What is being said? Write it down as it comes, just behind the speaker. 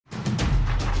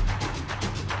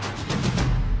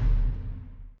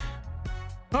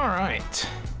Alright,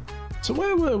 so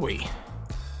where were we?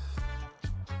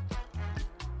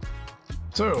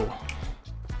 So,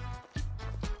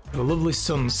 the lovely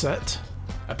sunset.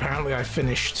 Apparently I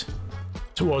finished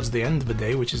towards the end of the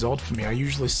day, which is odd for me. I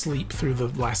usually sleep through the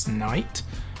last night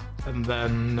and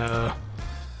then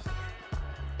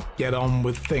get on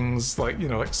with things like, you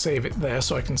know, like save it there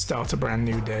so I can start a brand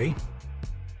new day.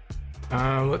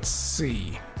 Let's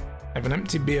see. I have an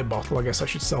empty beer bottle. I guess I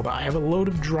should sell that. I have a load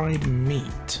of dried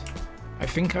meat. I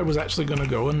think I was actually going to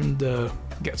go and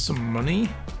get some money.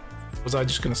 Or was I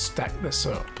just going to stack this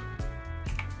up?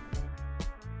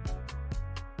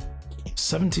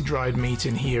 70 dried meat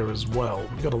in here as well.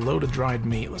 We've got a load of dried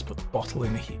meat. Let's put the bottle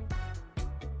in here.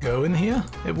 Go in here?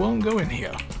 It won't go in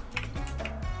here.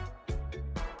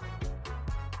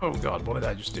 Oh god, what did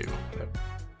I just do?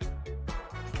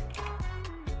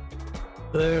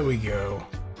 There we go.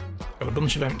 Got a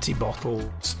bunch of empty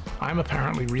bottles. I'm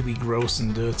apparently really gross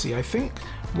and dirty. I think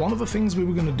one of the things we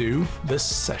were going to do this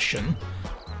session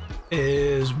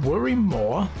is worry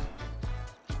more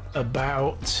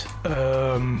about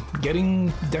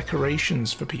getting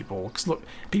decorations for people. Because look,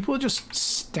 people are just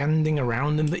standing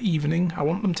around in the evening. I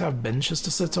want them to have benches to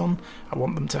sit on. I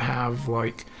want them to have,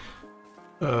 like,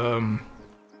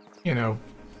 you know,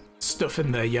 stuff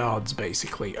in their yards,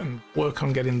 basically, and work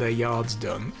on getting their yards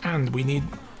done. And we need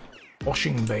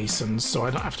washing basins so I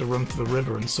don't have to run to the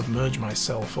river and submerge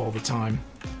myself all the time.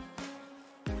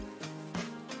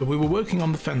 But we were working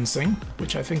on the fencing,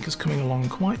 which I think is coming along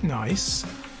quite nice.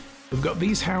 We've got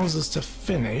these houses to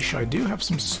finish. I do have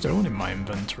some stone in my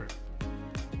inventory.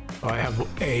 I have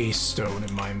a stone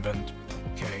in my inventory.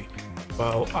 Okay,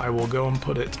 well, I will go and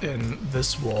put it in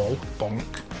this wall.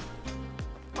 Bonk.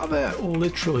 Are there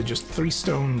literally just 3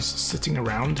 stones sitting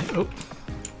around? Oh,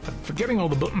 I'm forgetting all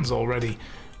the buttons already.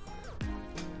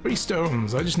 3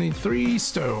 stones. I just need 3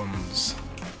 stones.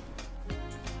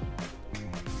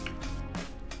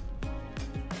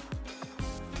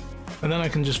 And then I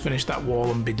can just finish that wall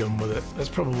and be done with it. There's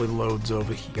probably loads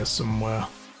over here somewhere.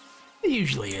 There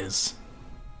usually is.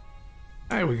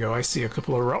 There we go, I see a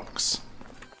couple of rocks.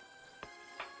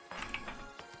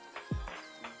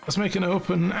 Let's make an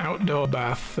open outdoor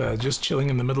bath, just chilling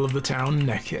in the middle of the town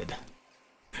naked.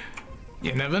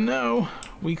 You never know.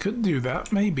 We could do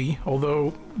that, maybe.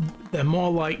 Although, they're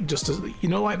more like just as, you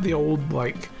know, like the old,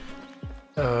 like,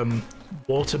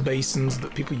 water basins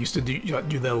that people used to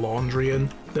do their laundry in?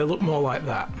 They look more like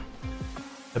that.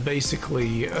 They're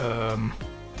basically,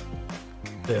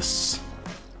 this.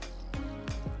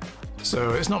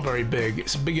 So it's not very big.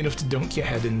 It's big enough to dunk your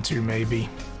head into, maybe.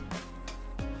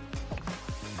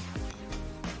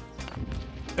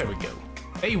 There we go.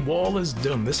 A wall is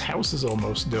done. This house is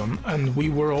almost done. And we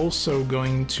were also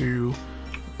going to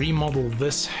remodel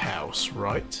this house,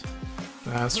 right?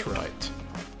 That's right.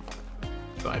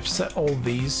 I've set all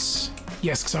these.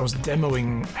 Yes, because I was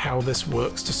demoing how this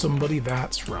works to somebody.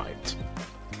 That's right.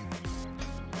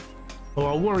 Well,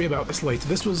 I'll worry about this later.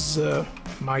 This was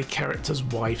my character's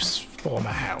wife's former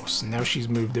house. Now she's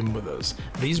moved in with us.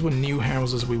 These were new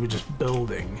houses we were just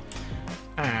building.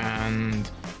 And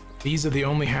these are the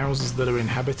only houses that are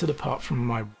inhabited apart from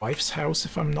my wife's house,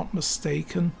 if I'm not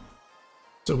mistaken.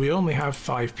 So we only have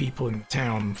 5 people in the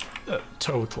town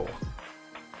total.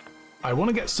 I want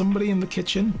to get somebody in the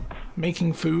kitchen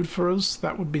making food for us.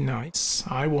 That would be nice.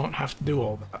 I won't have to do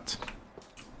all that.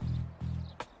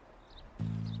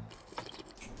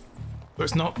 But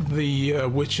it's not the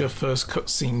Witcher first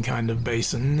cutscene kind of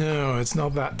basin. No, it's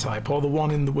not that type. Or the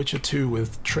one in The Witcher 2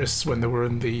 with Triss when they were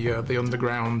in the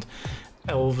underground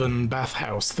elven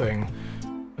bathhouse thing.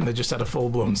 And they just had a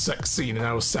full-blown sex scene and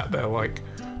I was sat there like,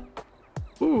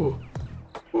 ooh,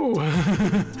 ooh,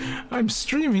 I'm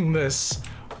streaming this.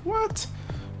 What?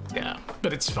 Yeah,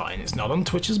 but it's fine. It's not on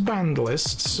Twitch's banned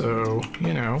list, so,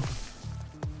 you know.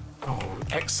 Oh,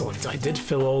 excellent. I did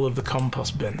fill all of the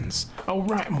compost bins. Oh,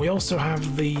 right, and we also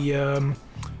have the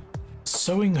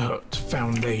Sewing Hut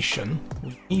Foundation.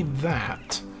 We need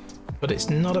that, but it's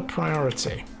not a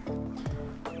priority.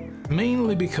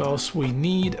 Mainly because we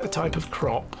need a type of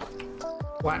crop,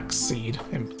 flaxseed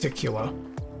in particular,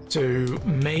 to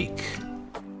make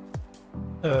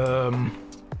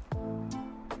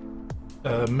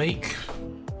make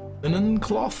linen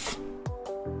cloth,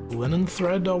 linen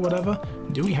thread or whatever.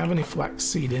 Do we have any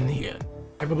flaxseed in here?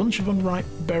 I have a bunch of unripe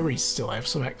berries still. I have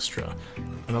some extra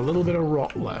and a little bit of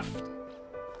rot left.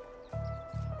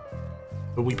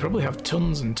 But we probably have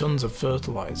tons and tons of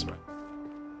fertilizer.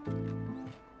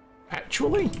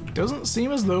 Actually, doesn't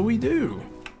seem as though we do.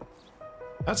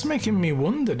 That's making me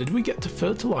wonder, did we get to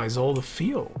fertilize all the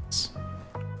fields?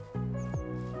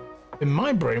 In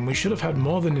my brain, we should have had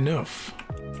more than enough.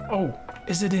 Oh,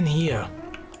 is it in here?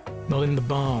 Not in the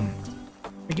barn.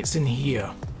 I think it's in here.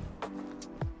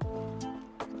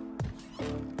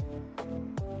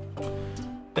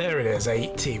 There it is,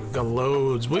 80. We've got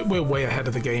loads. We're way ahead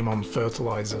of the game on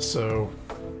fertilizer, so...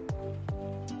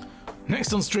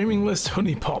 Next on streaming list,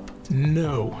 Honey Pop.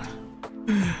 No.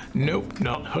 Nope,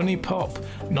 not Honey Pop.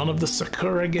 None of the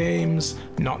Sakura games.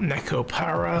 Not Neko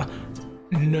Para.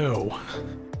 No.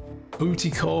 Booty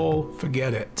Call,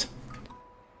 forget it.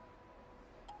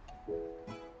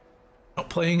 Not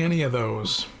playing any of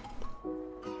those.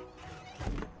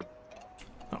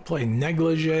 Not playing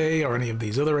Negligee or any of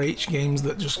these other H games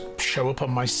that just show up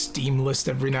on my Steam list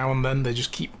every now and then. They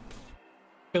just keep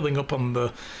filling up on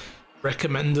the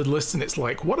recommended list, and it's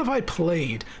like, what have I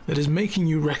played that is making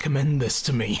you recommend this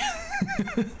to me?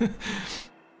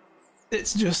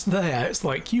 It's just there. It's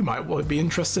like, you might be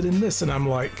interested in this, and I'm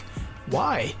like,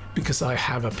 why? Because I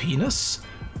have a penis?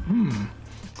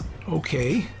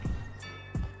 Okay.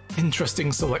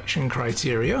 Interesting selection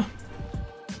criteria.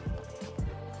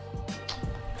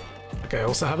 Like, I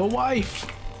also have a wife.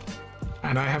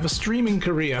 And I have a streaming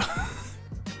career.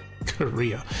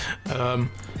 Yeah.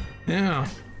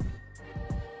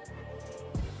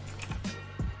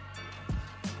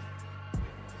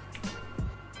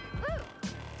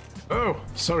 Oh,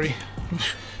 sorry.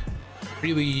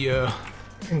 Really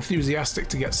enthusiastic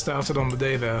to get started on the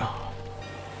day there.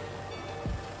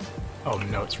 Oh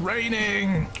no, it's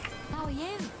raining! How are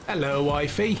you? Hello,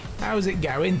 wifey. How's it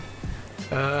going?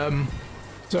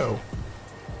 So...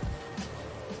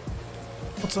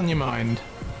 what's on your mind?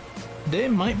 Today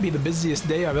might be the busiest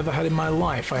day I've ever had in my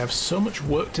life. I have so much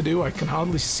work to do I can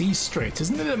hardly see straight.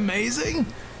 Isn't it amazing?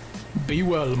 Be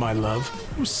well, my love.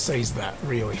 Who says that,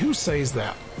 really? Who says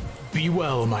that? Be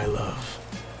well, my love.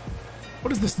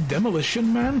 What is this,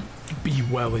 Demolition Man? Be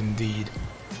well indeed.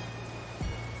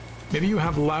 Maybe you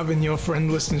have Lav in your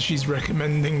friend list and she's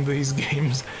recommending these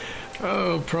games.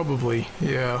 Oh, probably,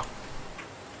 yeah.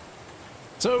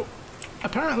 So,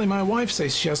 apparently my wife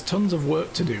says she has tons of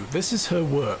work to do. This is her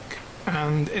work,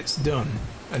 and it's done.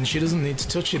 And she doesn't need to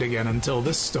touch it again until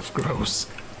this stuff grows.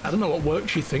 I don't know what work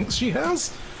she thinks she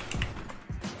has.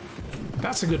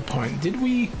 That's a good point. Did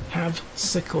we have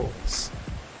sickles?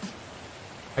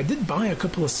 I did buy a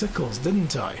couple of sickles,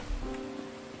 didn't I?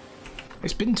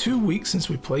 It's been 2 weeks since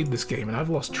we played this game and I've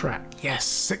lost track. Yes,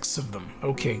 6 of them.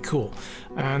 Okay, cool.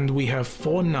 And we have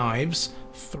 4 knives,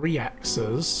 3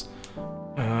 axes.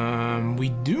 We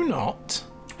do not,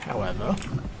 however,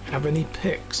 have any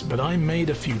picks, but I made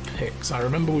a few picks. I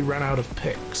remember we ran out of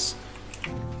picks.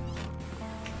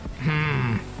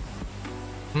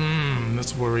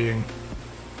 That's worrying.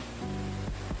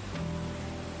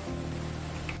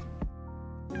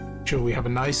 Sure, we have a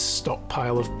nice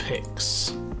stockpile of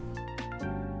picks.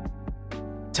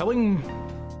 Telling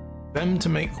them to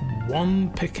make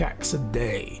 1 pickaxe a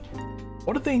day.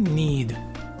 What do they need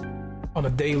on a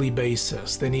daily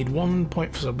basis? They need 1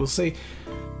 point. So we'll say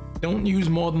don't use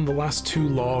more than the last 2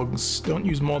 logs, don't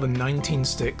use more than 19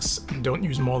 sticks, and don't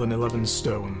use more than 11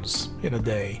 stones in a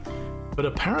day. But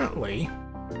apparently,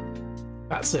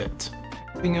 that's it.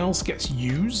 Everything else gets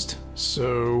used,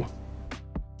 so...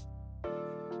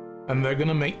 and they're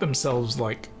gonna make themselves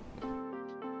like,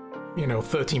 you know,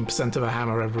 13% of a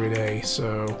hammer every day,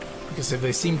 so... because if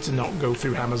they seem to not go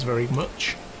through hammers very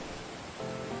much.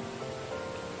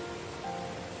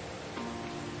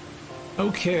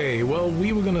 Okay, well,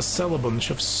 we were gonna sell a bunch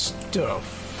of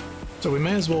stuff, so we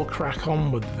may as well crack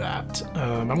on with that.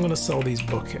 I'm gonna sell these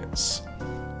buckets.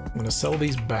 I'm gonna sell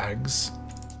these bags.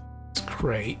 This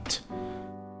crate.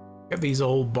 Get these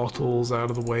old bottles out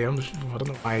of the way. I don't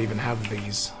know why I even have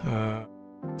these.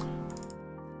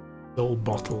 Old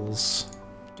bottles.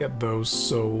 Get those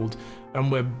sold. And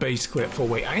we're basically at full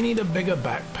weight. I need a bigger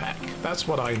backpack. That's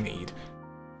what I need.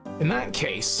 In that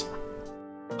case...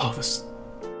 oh, there's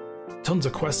tons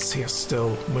of quests here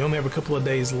still. We only have a couple of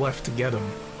days left to get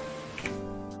them.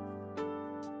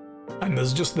 And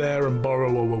there's just there and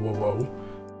borrow, whoa.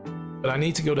 But I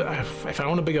need to go to... if I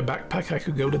want a bigger backpack, I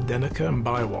could go to Denica and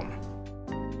buy one.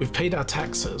 We've paid our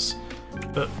taxes.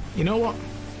 But, you know what?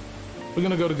 We're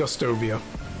gonna go to Gustovia.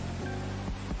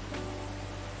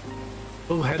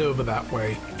 We'll head over that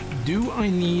way. Do I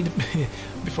need...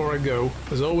 before I go,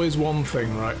 there's always one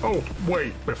thing, right? Oh,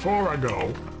 wait, before I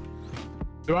go...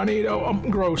 do I need a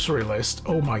grocery list?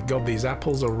 Oh my god, these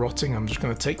apples are rotting. I'm just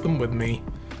gonna take them with me.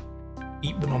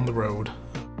 Eat them on the road.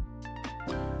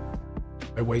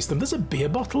 I waste them. There's a beer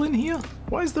bottle in here?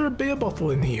 Why is there a beer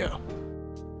bottle in here?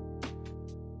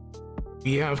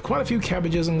 We have quite a few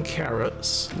cabbages and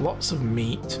carrots. Lots of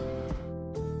meat.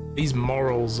 These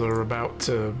morels are about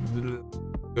to...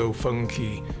 go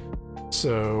funky.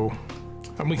 So,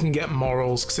 and we can get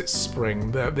morels because it's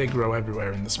spring. They grow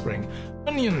everywhere in the spring.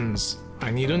 Onions!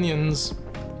 I need onions.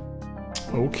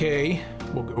 Okay,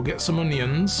 we'll go get some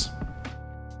onions.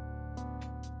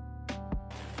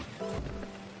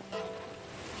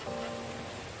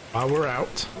 While we're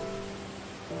out.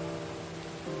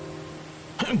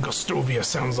 Gostovia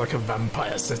sounds like a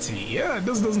vampire city. Yeah, it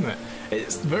does, doesn't it?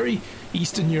 It's very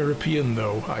Eastern European,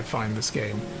 though, I find this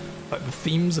game. Like, the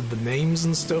themes of the names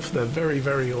and stuff, they're very,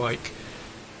 very, like,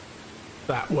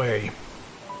 that way.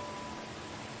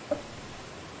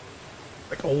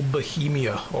 Like old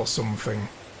Bohemia or something.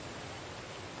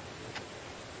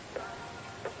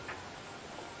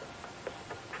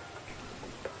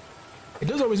 It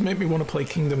does always make me want to play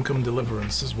Kingdom Come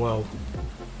Deliverance as well.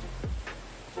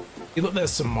 See, look,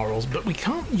 there's some morals, but we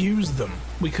can't use them.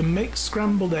 We can make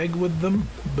scrambled egg with them,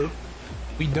 but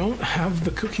we don't have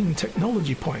the cooking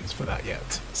technology points for that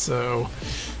yet. So,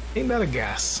 ain't that a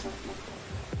gas?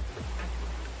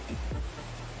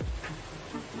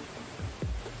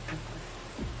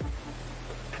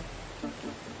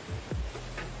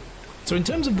 So in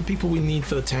terms of the people we need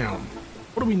for the town,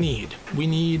 what do we need? We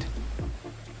need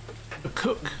a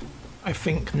cook, I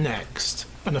think, next,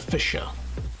 and a fisher.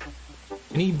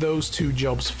 We need those two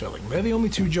jobs filling. They're the only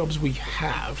two jobs we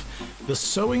have. The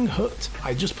sewing hut,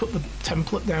 I just put the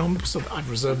template down so that I've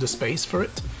reserved a space for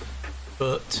it.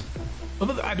 But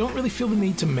I don't really feel the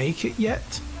need to make it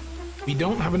yet. We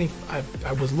don't have any...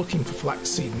 I was looking for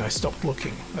flaxseed and I stopped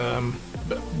looking.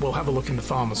 But we'll have a look in the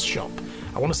farmer's shop.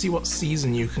 I want to see what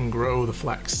season you can grow the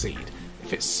flaxseed.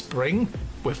 If it's spring,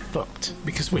 we're fucked.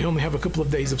 Because we only have a couple of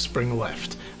days of spring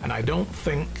left. And I don't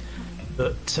think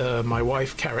that my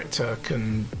wife character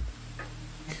can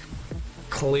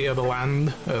clear the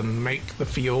land and make the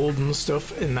field and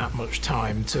stuff in that much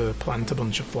time to plant a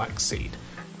bunch of flaxseed.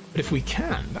 But if we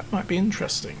can, that might be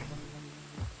interesting.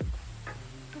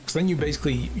 Because then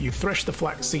you thresh the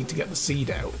flaxseed to get the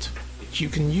seed out, which you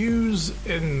can use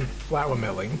in flour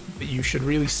milling, but you should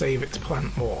really save it to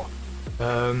plant more.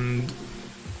 And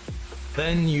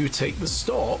then you take the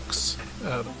stalks,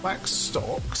 flax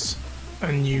stalks,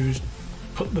 and you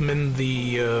put them in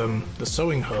the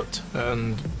sewing hut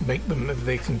and make them,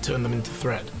 they can turn them into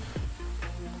thread.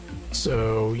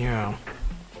 So yeah.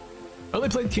 I only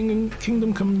played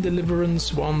Kingdom Come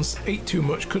Deliverance once, ate too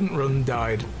much, couldn't run,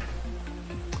 died.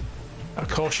 A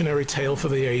cautionary tale for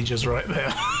the ages right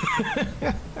there.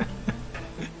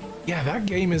 Yeah, that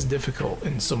game is difficult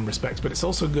in some respects, but it's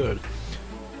also good.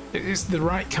 It's the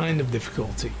right kind of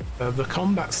difficulty. The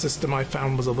combat system I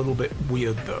found was a little bit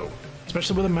weird though,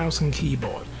 especially with a mouse and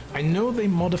keyboard. I know they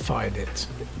modified it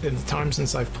in the time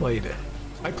since I've played it.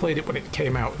 I played it when it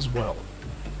came out as well.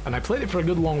 And I played it for a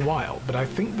good long while, but I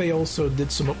think they also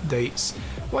did some updates,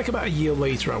 like about a year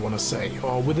later I want to say,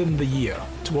 or within the year,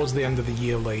 towards the end of the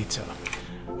year later.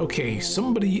 Okay,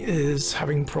 somebody is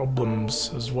having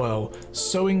problems as well.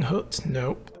 Sewing hut?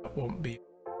 Nope, that won't be.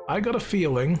 I got a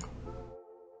feeling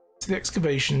the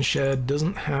excavation shed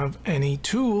doesn't have any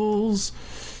tools.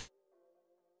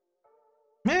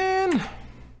 Man!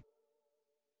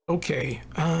 Okay,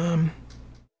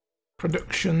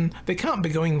 production. They can't be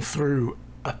going through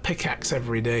a pickaxe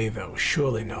every day though,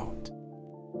 surely not.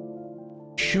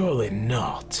 Surely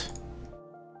not.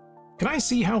 Can I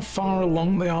see how far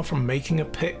along they are from making a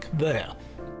pick? There.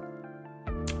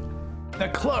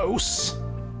 They're close.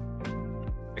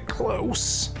 They're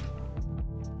close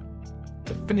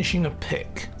to finishing a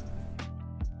pick.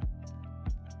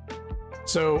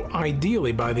 So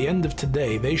ideally by the end of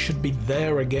today they should be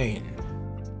there again.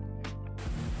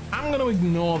 I'm going to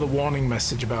ignore the warning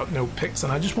message about no picks,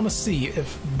 and I just want to see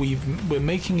if we're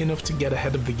making enough to get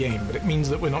ahead of the game, but it means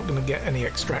that we're not going to get any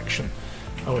extraction.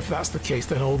 Oh, if that's the case,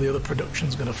 then all the other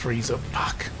production's going to freeze up.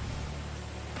 Fuck.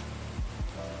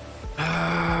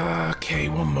 Okay,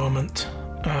 one moment.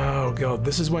 Oh god,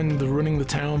 this is when the running the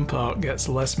town part gets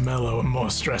less mellow and more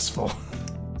stressful.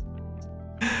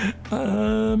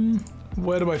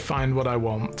 Where do I find what I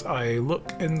want? I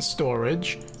look in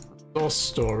storage. Resource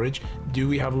storage. Do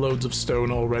we have loads of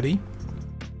stone already?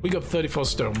 We got 34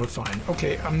 stone, we're fine.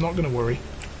 Okay, I'm not gonna worry.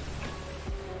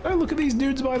 Did I look at these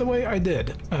dudes, by the way? I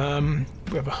did.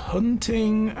 We have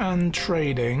hunting and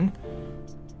trading.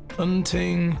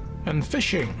 Hunting and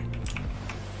fishing.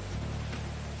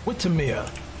 Wittemere.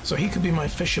 So he could be my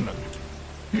fisherman.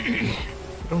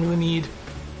 Don't really need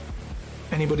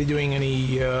anybody doing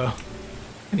any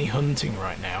hunting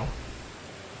right now.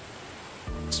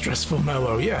 Stressful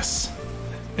mellow, yes.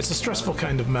 It's a stressful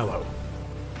kind of mellow.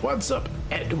 What's up,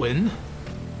 Edwin?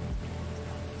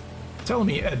 Tell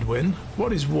me, Edwin,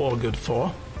 what is war good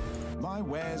for? My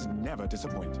wares never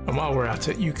disappoint. And while we're at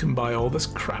it, you can buy all this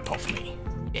crap off me.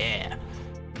 Yeah.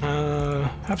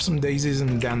 Have some daisies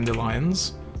and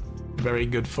dandelions. Very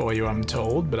good for you, I'm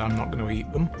told, but I'm not going to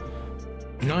eat them.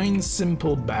 9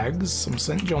 simple bags, some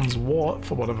St. John's wort,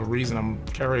 for whatever reason I'm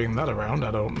carrying that around, I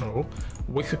don't know.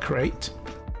 Wicker crate.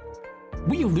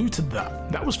 We looted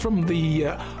that. That was from the...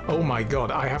 oh my god,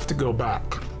 I have to go back.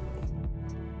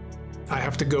 I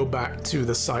have to go back to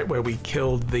the site where we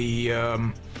killed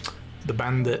the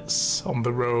bandits on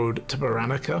the road to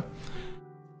Baranica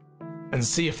and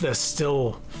see if they're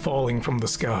still falling from the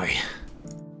sky.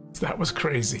 That was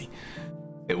crazy.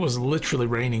 It was literally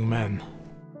raining men.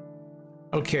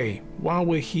 Okay, while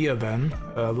we're here then,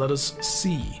 let us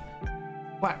see.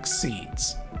 Flax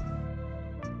seeds.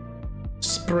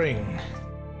 Spring.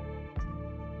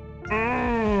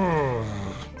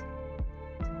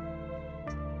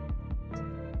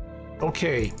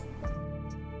 Okay.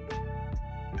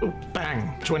 Oh,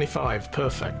 bang! 25,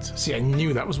 perfect. See, I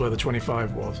knew that was where the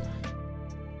 25 was.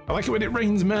 I like it when it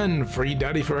rains men. Free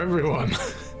daddy for everyone.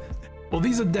 Well,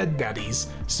 these are dead daddies,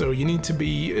 so you need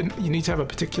to have a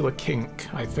particular kink,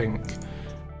 I think.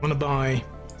 I'm gonna buy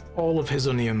all of his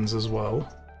onions as well.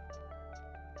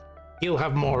 He'll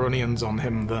have more onions on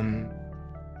him than...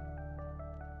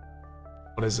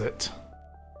 what is it?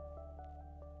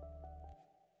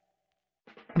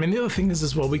 I mean, the other thing is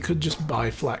as well, we could just buy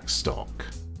flax stock.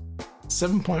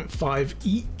 7.5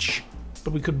 each,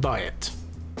 but we could buy it.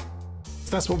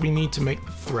 So that's what we need to make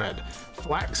the thread.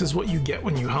 Flax is what you get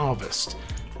when you harvest,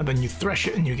 and then you thresh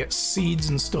it and you get seeds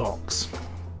and stalks.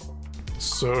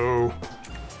 So...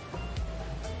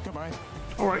 goodbye.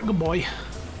 Alright, good boy.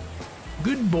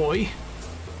 Good boy.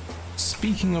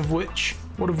 Speaking of which,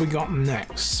 what have we got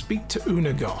next? Speak to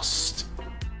Unagost.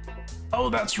 Oh,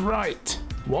 that's right!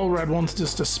 Walrad wanted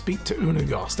us to speak to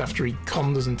Unagost after he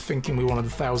conned us into thinking we wanted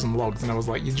 1,000 logs, and I was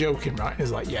like, you're joking, right? And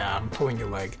he's like, yeah, I'm pulling your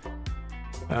leg.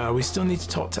 We still need to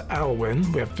talk to Alwyn.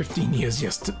 We have 15 years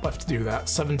left to do that.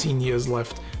 17 years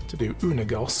left to do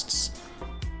Unagosts.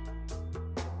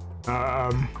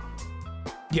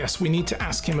 Yes, we need to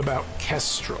ask him about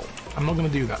Kestrel. I'm not going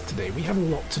to do that today. We have a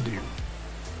lot to do.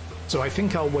 So I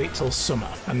think I'll wait till summer,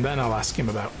 and then I'll ask him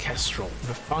about Kestrel,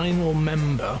 the final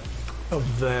member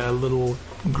of their little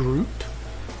group,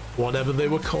 whatever they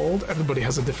were called. Everybody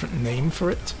has a different name for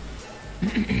it.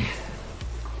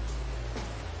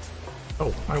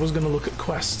 Oh, I was going to look at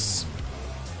quests.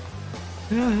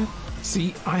 Yeah.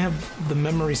 See, I have the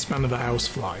memory span of a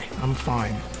housefly. I'm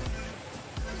fine.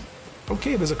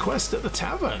 Okay, there's a quest at the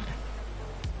tavern.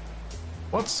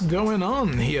 What's going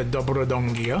on here,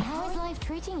 Dobrodongia? How is life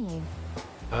treating you?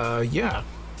 Yeah.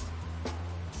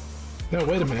 No,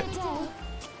 wait a minute.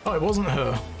 Oh, it wasn't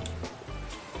her.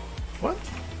 What?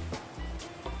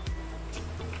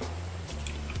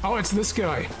 Oh, it's this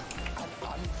guy.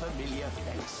 Unfamiliar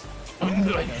face.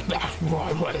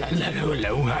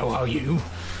 Hello, how are you?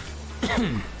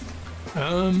 Can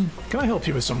I help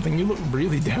you with something? You look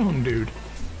really down, dude.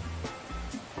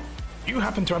 Do you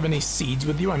happen to have any seeds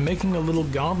with you? I'm making a little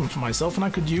garden for myself and I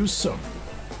could use some.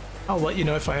 I'll let you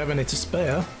know if I have any to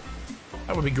spare.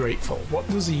 That would be grateful. What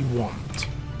does he want?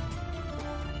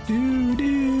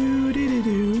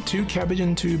 2 cabbage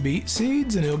and 2 beet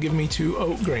seeds, and he'll give me 2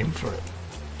 oat grain for it.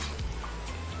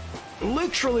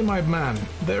 Literally, my man.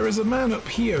 There is a man up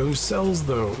here who sells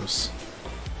those.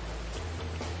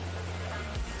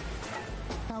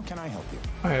 How can I help you?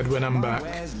 Hi, Edwin, I'm back.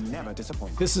 Wares never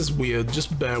disappoint. This is weird,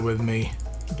 just bear with me.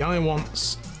 Guy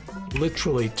wants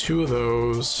literally 2 of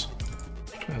those,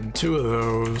 and 2 of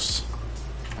those.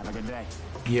 Have a good day.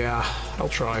 Yeah, I'll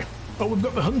try. Oh, we've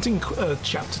got the hunting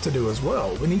chapter to do as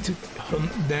well. We need to hunt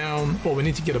down... well, we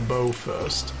need to get a bow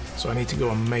first, so I need to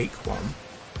go and make one.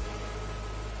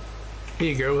 Here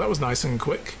you go, that was nice and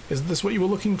quick. Is this what you were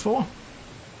looking for?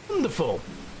 Wonderful.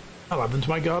 I'll add them to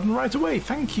my garden right away,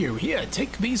 thank you. Here,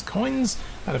 take these coins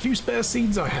and a few spare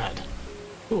seeds I had.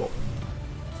 Cool.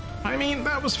 I mean,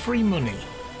 that was free money.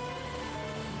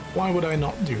 Why would I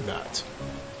not do that?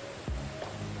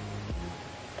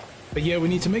 But yeah, we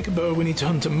need to make a bow, we need to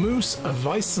hunt a moose, a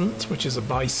viscent, which is a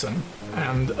bison,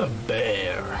 and a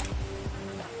bear.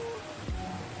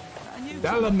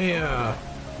 Dalamir,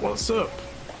 what's up?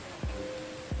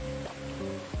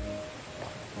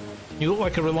 You look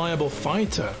like a reliable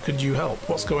fighter. Could you help?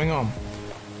 What's going on?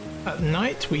 At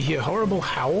night, we hear horrible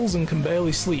howls and can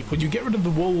barely sleep. Would you get rid of the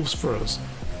wolves for us?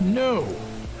 No.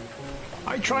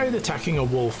 I tried attacking a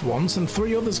wolf once, and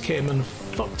 3 others came and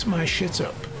fucked my shit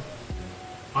up.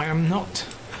 I am not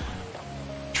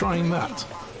trying that.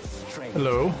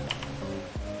 Hello?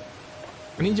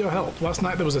 I need your help. Last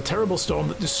night there was a terrible storm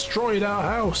that destroyed our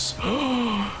house.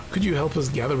 Could you help us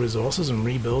gather resources and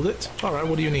rebuild it? Alright,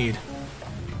 what do you need?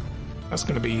 That's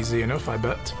going to be easy enough, I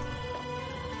bet.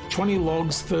 20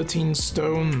 logs, 13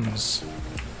 stones.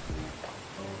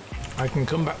 I can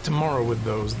come back tomorrow with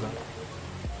those then.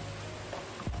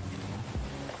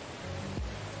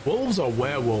 Wolves or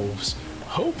werewolves?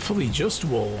 Hopefully just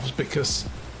wolves, because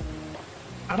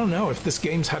I don't know if this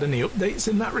game's had any updates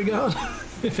in that regard.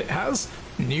 If it has,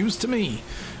 news to me.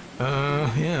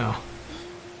 Yeah.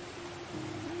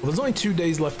 Well, there's only 2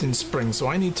 days left in spring, so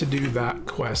I need to do that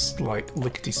quest like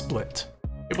lickety-split.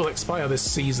 It will expire this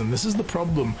season. This is the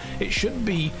problem. It should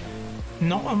be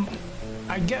not...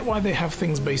 I get why they have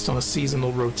things based on a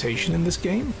seasonal rotation in this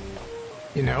game.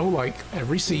 You know, like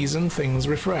every season things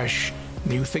refresh,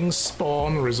 new things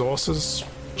spawn, resources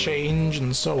change,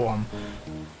 and so on.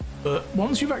 But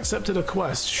once you've accepted a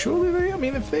quest, surely they... I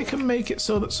mean, if they can make it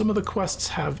so that some of the quests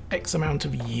have X amount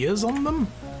of years on them,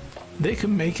 they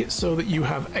can make it so that you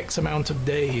have X amount of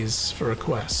days for a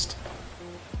quest.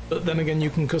 But then again, you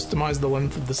can customize the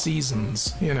length of the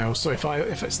seasons, you know, so if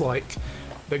it's like,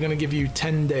 they're going to give you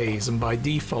 10 days, and by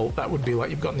default, that would be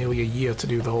like you've got nearly a year to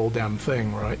do the whole damn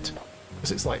thing, right?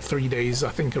 Because it's like 3 days, I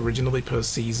think, originally per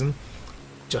season,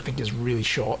 which I think is really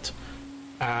short.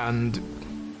 And...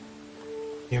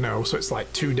 you know, so it's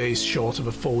like 2 days short of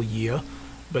a full year,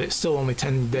 but it's still only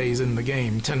 10 days in the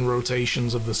game, 10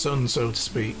 rotations of the sun, so to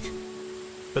speak.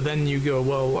 But then you go,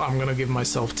 well, I'm going to give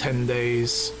myself 10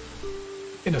 days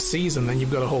in a season, then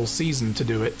you've got a whole season to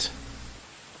do it.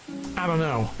 I don't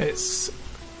know, it's...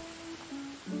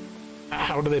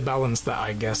 how do they balance that,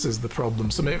 I guess, is the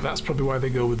problem. So maybe that's probably why they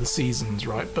go with the seasons,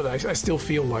 right? But I still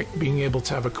feel like being able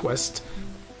to have a quest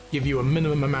give you a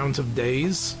minimum amount of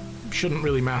days shouldn't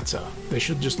really matter. They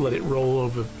should just let it roll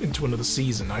over into another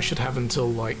season. I should have until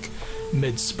like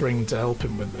mid-spring to help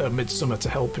him with, midsummer to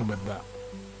help him with that.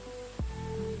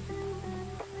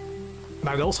 And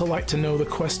I'd also like to know the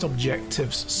quest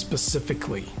objectives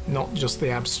specifically, not just the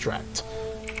abstract.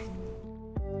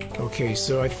 Okay,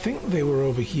 so I think they were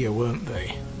over here, weren't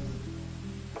they?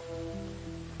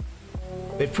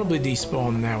 They've probably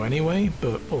despawned now anyway,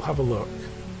 but we'll have a look.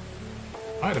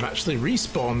 Might have actually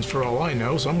respawned for all I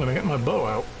know, so I'm going to get my bow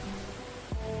out.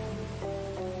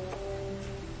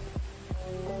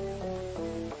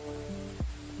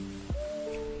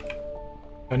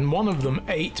 And one of them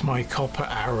ate my copper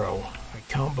arrow. I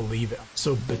can't believe it. I'm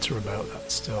so bitter about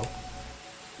that still.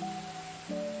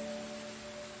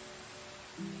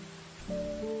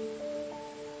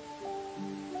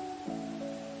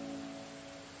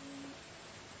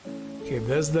 Okay,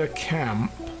 there's their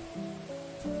camp.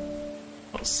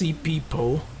 Not see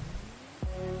people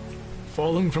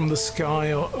falling from the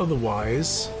sky or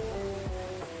otherwise.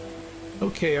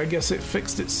 Okay, I guess it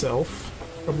fixed itself,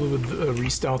 probably with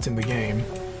restarting the game.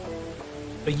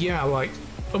 But yeah, like,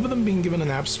 other than being given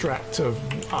an abstract of,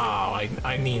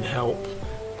 I need help.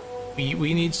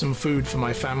 We need some food for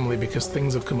my family because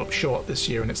things have come up short this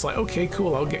year, and it's like, okay,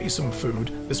 cool, I'll get you some food.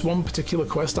 This one particular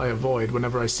quest I avoid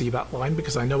whenever I see that line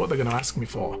because I know what they're going to ask me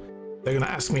for. They're going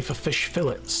to ask me for fish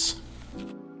fillets.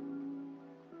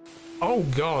 Oh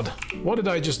god, what did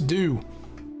I just do?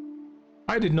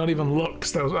 I did not even look,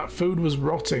 because that food was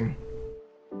rotting.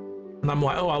 And I'm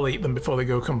like, oh, I'll eat them before they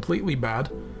go completely bad.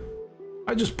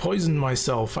 I just poisoned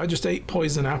myself. I just ate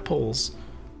poison apples.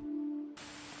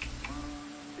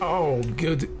 Oh,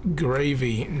 good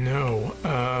gravy.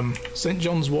 No. St.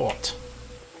 John's what?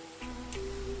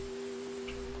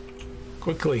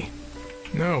 Quickly.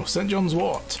 No, St. John's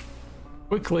what?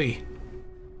 Quickly.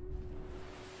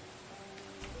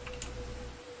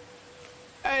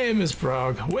 Hey, Miss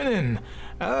Prague. Winning.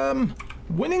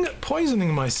 Winning at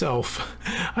poisoning myself.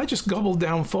 I just gobbled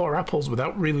down 4 apples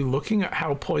without really looking at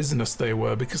how poisonous they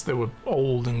were because they were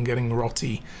old and getting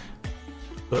rotty.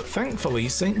 But thankfully,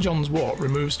 St. John's wort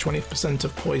removes 20%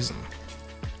 of poison.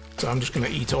 So I'm just going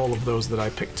to eat all of those that I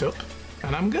picked up.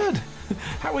 And I'm good.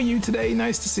 How are you today?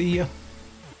 Nice to see you.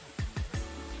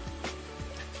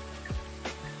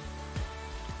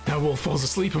 Now Wolf falls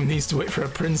asleep and needs to wait for a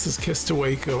prince's kiss to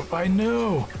wake up. I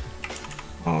know.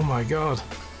 Oh my god.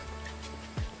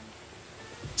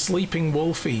 Sleeping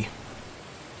Wolfie.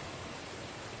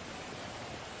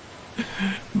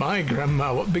 My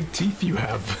grandma, what big teeth you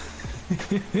have.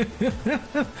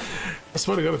 I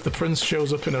swear to god, if the prince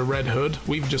shows up in a red hood,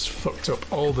 we've just fucked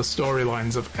up all the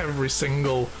storylines of every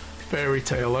single fairy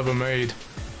tale ever made.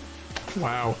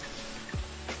 Wow.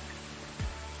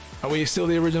 Are we still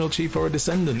the original chief or a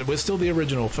descendant? We're still the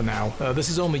original for now. This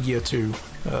is only year 2.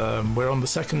 We're on the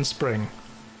 2nd spring.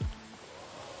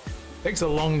 Takes a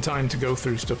long time to go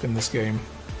through stuff in this game.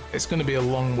 It's going to be a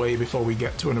long way before we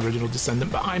get to an original Descendant,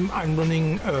 but I'm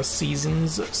running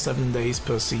seasons, 7 days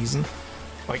per season.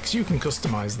 Like, so you can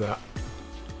customize that.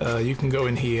 You can go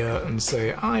in here and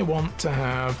say, I want to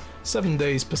have 7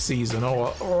 days per season,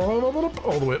 or all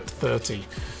the way up to 30.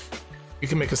 You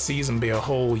can make a season be a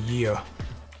whole year.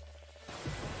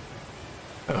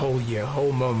 A whole year,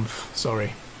 whole month,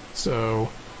 sorry. So,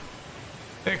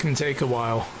 it can take a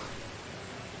while.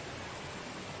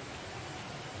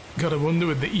 Gotta wonder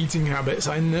with the eating habits,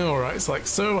 I know, right? It's like,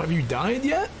 so, have you died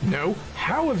yet? No.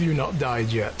 How have you not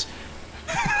died yet?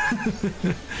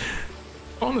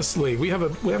 Honestly, we have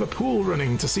a pool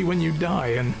running to see when you die,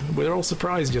 and we're all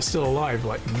surprised you're still alive,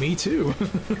 like, me too.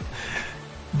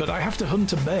 But I have to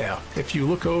hunt a bear. If you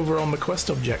look over on the quest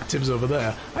objectives over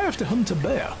there, I have to hunt a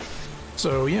bear.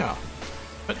 So, yeah.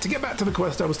 But to get back to the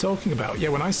quest I was talking about, yeah,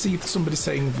 when I see somebody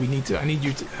saying, I need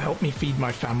you to help me feed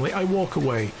my family, I walk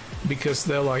away. Because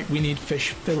they're like, we need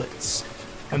fish fillets.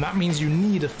 And that means you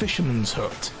need a fisherman's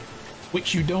hut,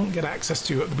 which you don't get access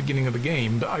to at the beginning of the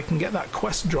game, but I can get that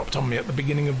quest dropped on me at the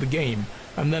beginning of the game,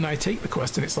 and then I take the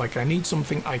quest and it's like, I need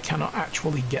something I cannot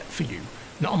actually get for you.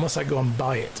 Not unless I go and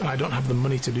buy it, and I don't have the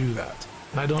money to do that.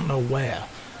 And I don't know where.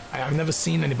 I've never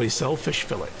seen anybody sell fish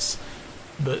fillets,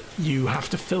 but you have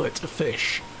to fillet a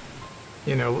fish,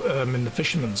 you know, in the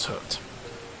fisherman's hut,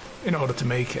 in order to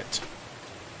make it.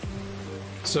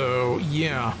 So,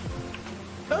 yeah.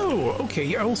 Oh,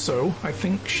 okay, also, I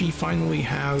think she finally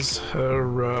has her,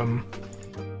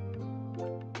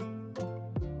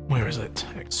 where is it?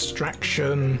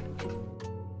 Extraction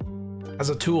as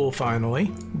a tool,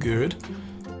 finally. Good.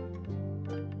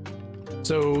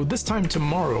 So, this time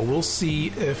tomorrow, we'll see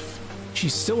if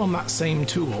she's still on that same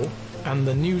tool, and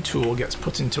the new tool gets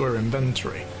put into her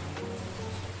inventory.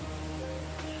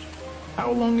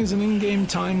 How long is an in-game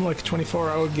time, like a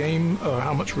 24-hour game?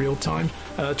 How much real time?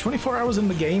 24 hours in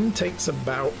the game takes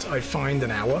about, I find,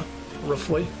 an hour,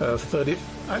 roughly. 30...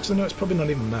 Actually, no, it's probably not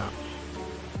even that.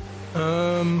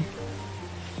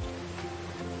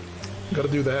 Gotta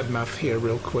do the head math here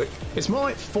real quick. It's more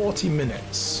like 40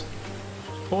 minutes.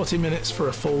 40 minutes for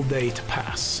a full day to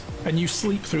pass. And you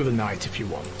sleep through the night if you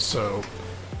want, so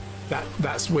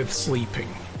that's with sleeping.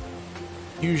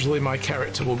 Usually my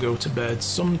character will go to bed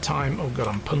sometime, oh god,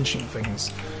 I'm punching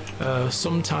things,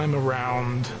 sometime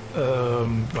around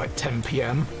like 10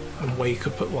 PM and wake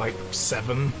up at like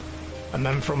 7, and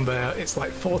then from there it's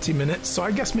like 40 minutes, so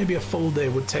I guess maybe a full day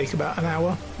would take about an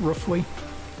hour, roughly.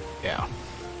 Yeah.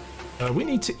 We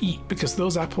need to eat because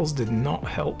those apples did not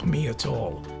help me at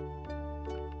all.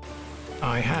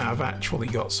 I have actually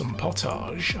got some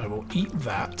potage, I will eat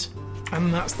that,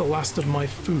 and that's the last of my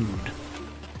food.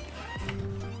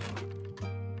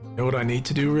 You know what I need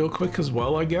to do real quick as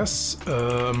well, I guess?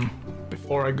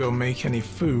 Before I go make any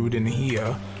food in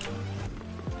here,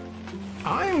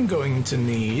 I'm going to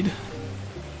need to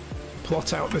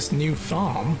plot out this new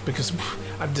farm because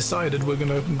I've decided we're going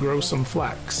to grow some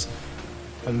flax,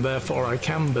 and therefore I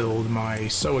can build my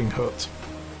sewing hut.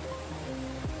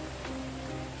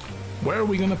 Where are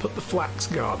we going to put the flax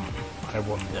garden, I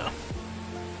wonder?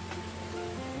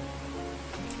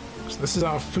 So this is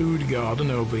our food garden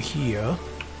over here.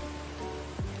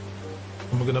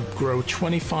 And we're going to grow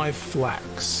 25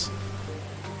 flax.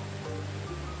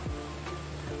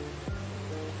 I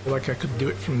feel like I could do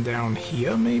it from down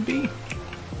here, maybe?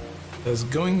 There's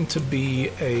going to be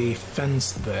a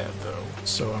fence there, though.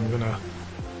 So I'm going to...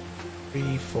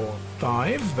 3, 4,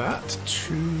 5, that,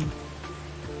 2...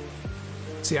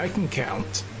 See, I can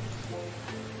count.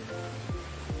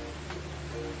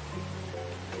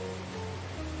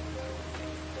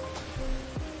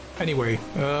 Anyway,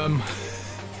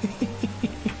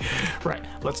 right,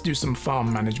 let's do some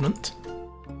farm management.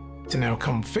 To now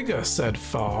configure said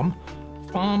farm.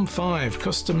 Farm 5,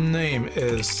 custom name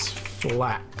is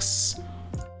Flax.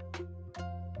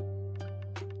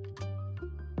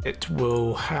 It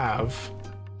will have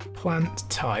plant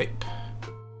type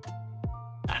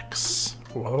Flax.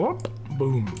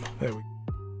 Boom, there we go.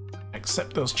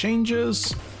 Accept those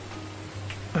changes.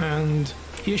 And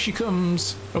here she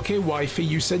comes. Okay, wifey,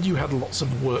 you said you had lots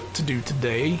of work to do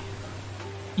today,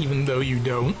 even though you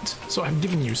don't, so I've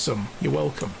given you some. You're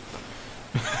welcome.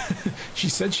 She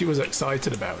said she was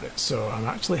excited about it, so I'm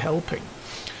actually helping.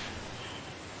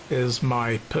 Is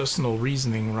my personal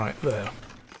reasoning right there.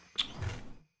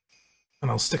 And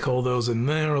I'll stick all those in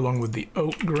there along with the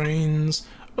oat grains.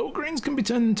 Oat grains can be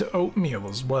turned into oatmeal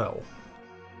as well.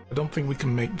 I don't think we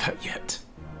can make that yet.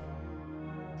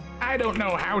 I don't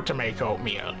know how to make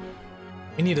oatmeal.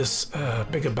 We need a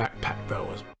bigger backpack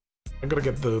though. I've got to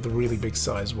get the really big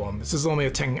size one. This is only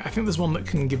a 10. I think there's one that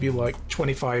can give you like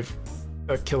 25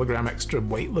 a kilogram extra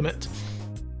weight limit.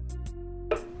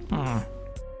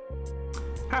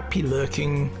 Happy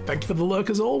lurking. Thank you for the lurk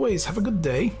as always. Have a good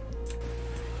day.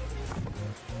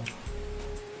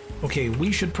 Okay,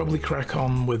 we should probably crack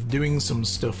on with doing some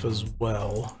stuff as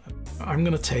well. I'm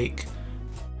gonna take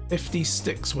 50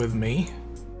 sticks with me.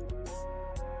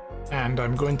 And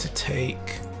I'm going to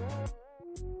take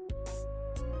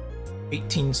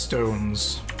 18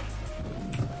 stones.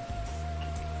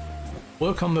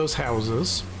 Work on those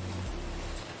houses.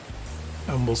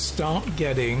 And we'll start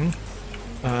getting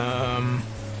a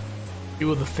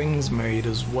few other things made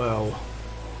as well.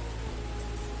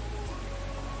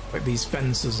 Like these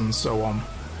fences and so on.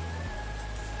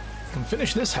 Can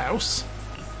finish this house.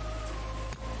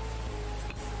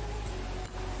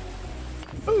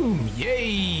 Boom!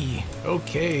 Yay!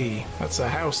 Okay, that's a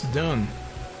house done.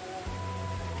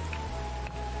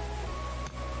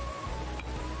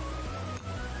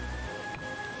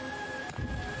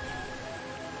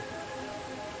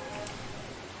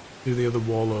 Do the other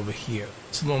wall over here.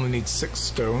 This will only need 6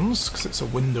 stones because it's a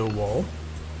window wall.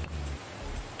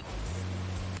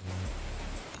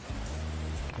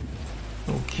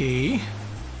 Okay.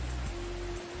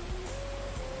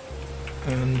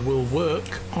 And we'll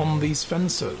work on these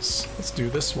fences. Let's do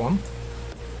this one.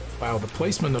 Wow, the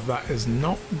placement of that is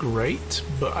not great,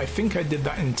 but I think I did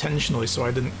that intentionally so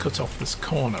I didn't cut off this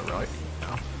corner, right?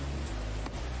 No.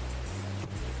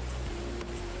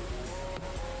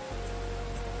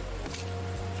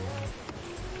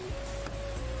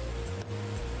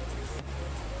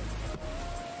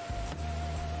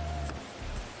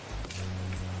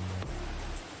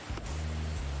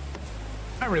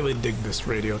 I really dig this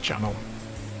radio channel.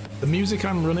 The music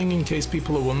I'm running, in case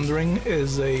people are wondering,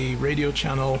 is a radio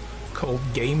channel called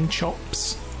Game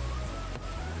Chops.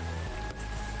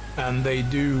 And they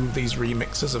do these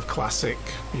remixes of classic,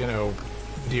 you know,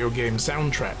 video game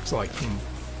soundtracks, like from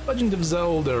Legend of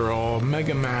Zelda or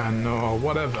Mega Man or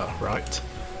whatever, right?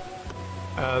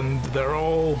 And they're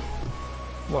all,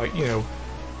 like, you know,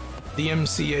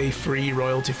 DMCA free,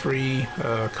 royalty free,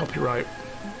 copyright.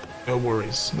 No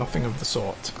worries, nothing of the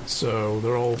sort. So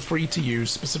they're all free to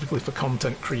use specifically for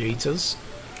content creators.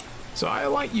 So I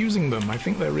like using them, I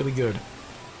think they're really good.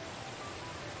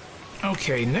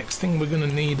 Okay, next thing we're going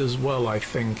to need as well, I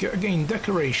think. Again,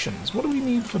 decorations. What do we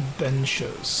need for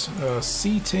benches?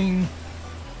 Seating.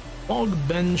 Log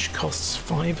bench costs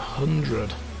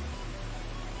 500.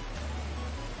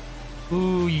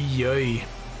 Ooh, yay.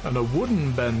 And a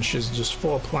wooden bench is just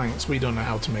 4 planks. We don't know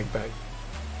how to make that.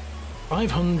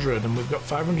 500, and we've got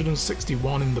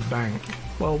 561 in the bank.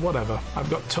 Well, whatever. I've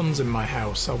got tons in my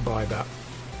house. I'll buy that.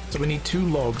 So we need 2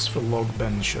 logs for log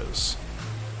benches.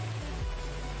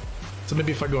 So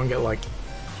maybe if I go and get like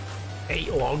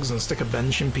 8 logs and stick a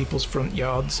bench in people's front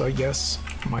yards, I guess,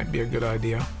 might be a good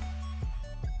idea.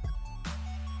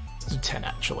 Let's do 10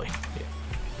 actually. Yeah.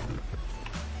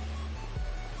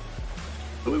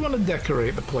 But we want to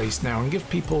decorate the place now and give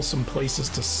people some places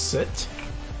to sit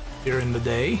during the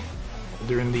day.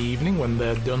 During the evening when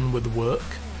they're done with work.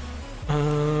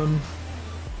 I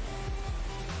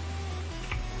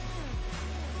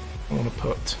want to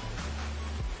put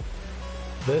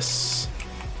this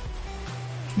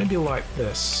maybe like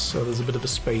this, so there's a bit of a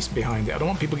space behind it. I don't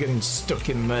want people getting stuck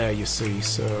in there, you see,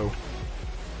 so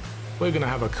we're gonna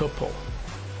have a couple.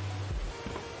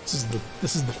 This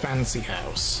is the fancy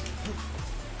house.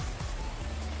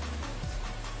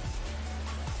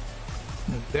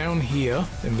 Down here,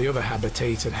 in the other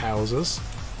habitated houses.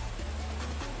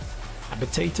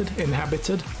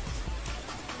 Inhabited?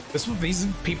 These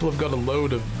people have got a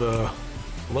load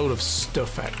of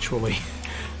stuff, actually.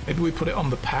 Maybe we put it on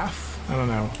the path? I don't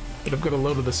know. But I've got a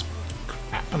load of this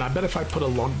crap, and I bet if I put a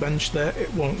log bench there,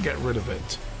 it won't get rid of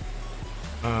it.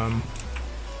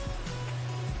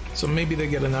 So maybe they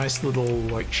get a nice little,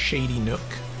 like, shady nook.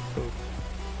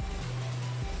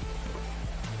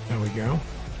 There we go.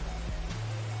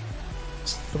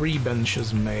 3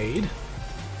 benches made.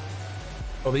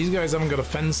 Oh, these guys haven't got a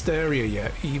fenced area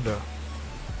yet either.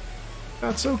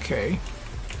 That's okay.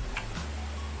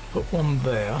 Put one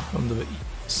there under the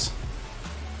eaves.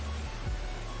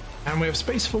 And we have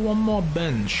space for 1 more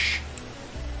bench.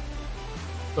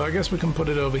 So I guess we can put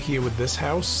it over here with this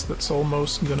house that's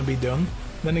almost going to be done.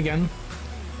 Then again,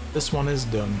 this one is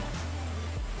done.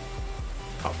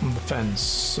 Apart from the fence,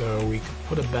 so we could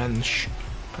put a bench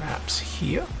perhaps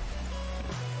here.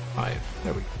 5.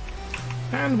 There we go.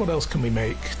 And what else can we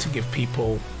make to give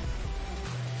people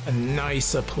a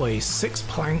nicer place? 6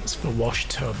 planks for wash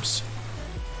tubs.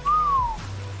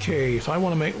 Okay, if I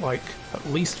want to make like at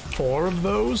least 4 of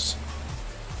those,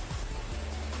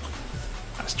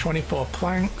 that's 24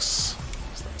 planks.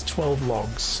 12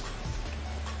 logs.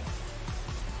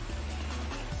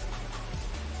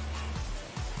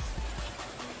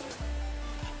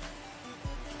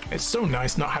 It's so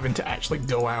nice not having to actually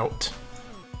go out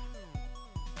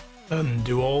and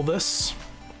do all this.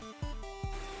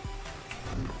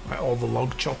 Like all the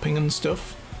log chopping and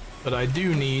stuff. But I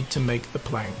do need to make the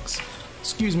planks.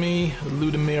 Excuse me,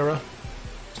 Ludamira.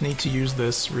 Just need to use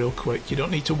this real quick. You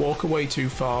don't need to walk away too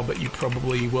far, but you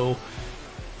probably will,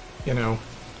 you know,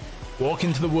 walk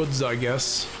into the woods, I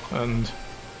guess. And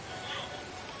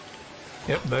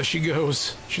yep, there she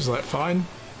goes. She's like, fine,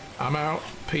 I'm out,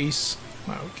 peace.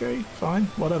 Okay, fine,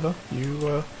 whatever.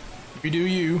 You do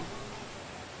you.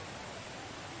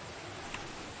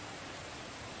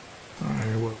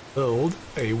 I will build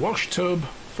a wash tub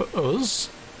for us,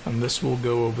 and this will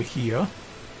go over here,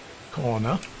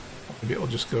 corner. Maybe it'll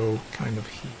just go kind of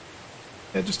here.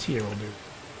 Yeah, just here will do.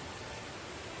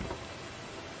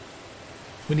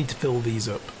 We need to fill these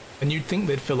up. And you'd think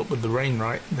they'd fill up with the rain,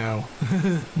 right? No.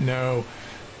 No.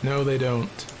 No, they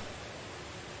don't.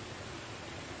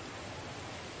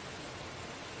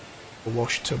 A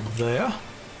wash tub there.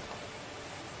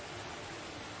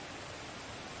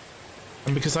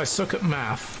 And because I suck at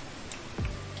math,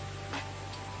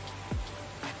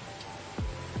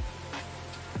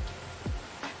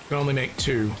 I can only make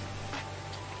 2.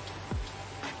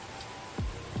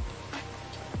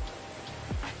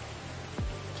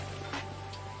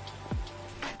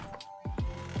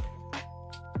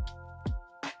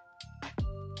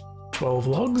 $12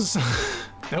 logs.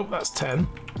 Nope, that's 10.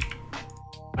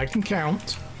 I can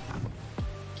count.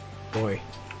 Boy.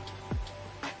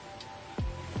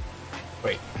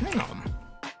 Wait, hang on.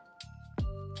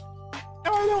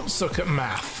 No, I don't suck at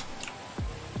math.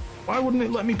 Why wouldn't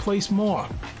it let me place more?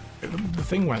 The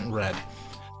thing went red.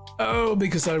 Oh,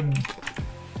 because I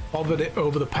bothered it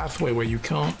over the pathway where you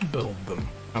can't build them.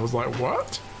 I was like,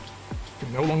 what? You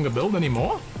can no longer build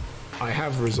anymore? I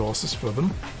have resources for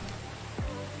them.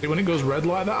 See, when it goes red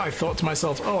like that, I thought to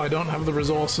myself, oh, I don't have the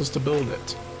resources to build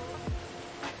it.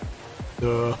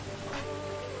 Duh.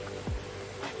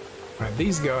 Right,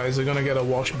 these guys are gonna get a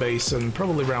wash basin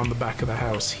probably around the back of the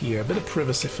house here. A bit of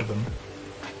privacy for them.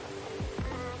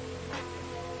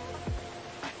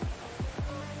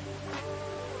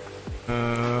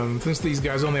 Since these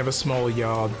guys only have a small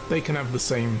yard, they can have the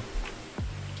same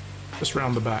just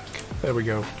round the back. There we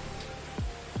go.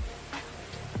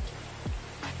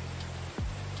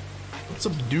 What's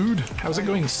up, dude? How's it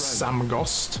going,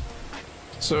 Samgost?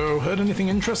 So, heard anything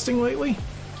interesting lately?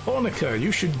 Ornica,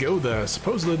 you should go there.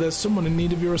 Supposedly there's someone in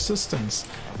need of your assistance.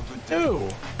 No,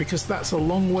 because that's a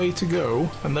long way to go,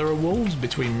 and there are wolves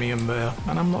between me and there,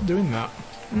 and I'm not doing that.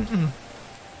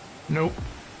 Nope.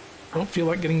 Don't feel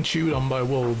like getting chewed on by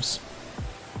wolves.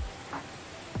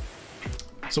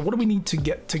 So what do we need to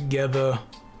get together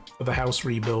for the house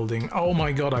rebuilding? Oh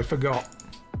my god, I forgot.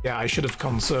 Yeah, I should have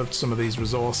conserved some of these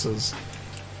resources.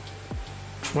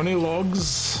 20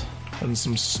 logs and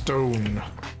some stone.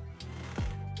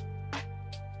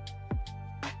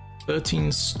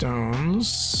 13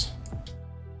 stones.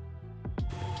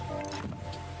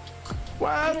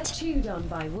 What? Get chewed on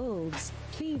by wolves.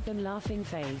 Feed them laughing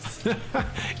face.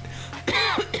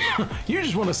 You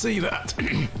just want to see that.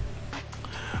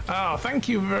 Oh, thank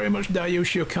you very much,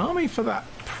 Dayoshi Okami, for that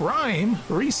Prime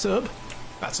resub.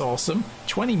 That's awesome.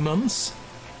 20 months.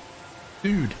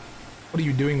 Dude, what are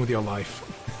you doing with your life?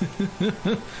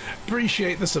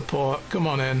 Appreciate the support. Come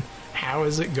on in. How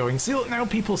is it going? See, look, now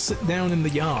people sit down in the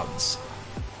yards,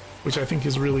 which I think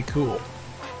is really cool.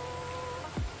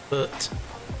 But,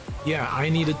 yeah, I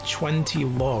needed 20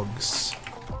 logs.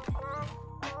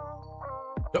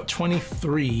 Got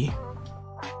 23.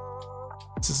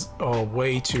 This is, oh,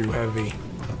 way too heavy.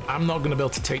 I'm not going to be able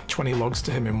to take 20 logs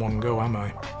to him in one go, am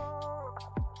I?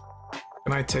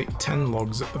 Can I take 10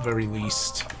 logs at the very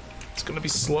least? It's going to be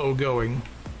slow going.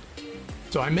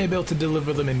 So I may be able to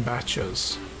deliver them in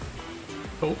batches.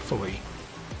 Hopefully.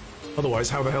 Otherwise,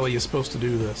 how the hell are you supposed to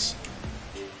do this?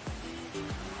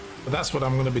 But that's what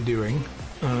I'm going to be doing.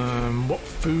 What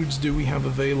foods do we have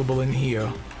available in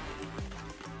here?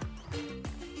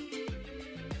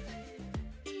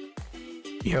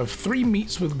 We have 3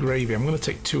 meats with gravy. I'm going to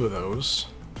take 2 of those.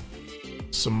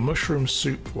 Some mushroom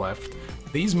soup left.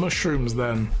 These mushrooms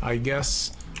then, I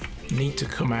guess, need to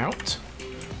come out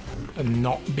and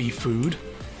not be food.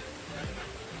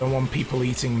 Don't want people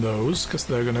eating those because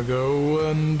they're going to go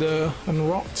and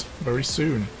rot very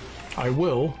soon. I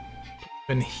will put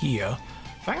them in here.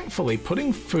 Thankfully,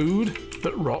 putting food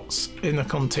that rots in a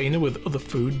container with other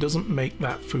food doesn't make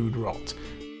that food rot.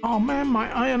 Oh man,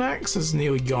 my iron axe is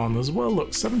nearly gone as well.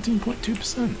 Look,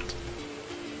 17.2%.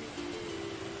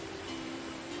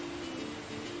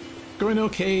 Going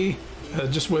okay.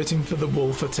 Just waiting for the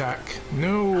wolf attack.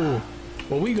 No!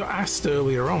 Well, we got asked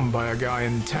earlier on by a guy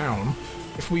in town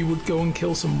if we would go and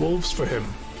kill some wolves for him.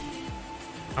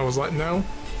 I was like, no,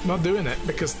 not doing it,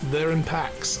 because they're in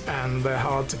packs and they're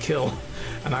hard to kill.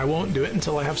 And I won't do it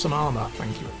until I have some armor.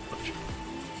 Thank you very much.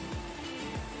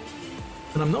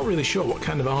 And I'm not really sure what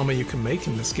kind of armor you can make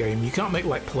in this game. You can't make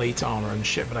like plate armor and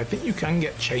shit, but I think you can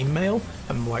get chainmail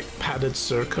and like padded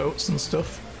surcoats and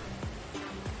stuff.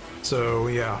 So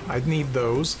yeah, I'd need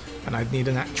those, and I'd need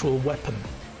an actual weapon.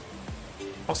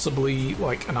 Possibly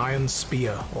like an iron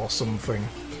spear or something.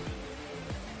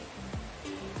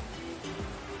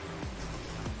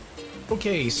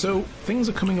 Okay, so things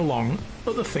are coming along.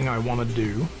 Other thing I want to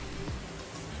do,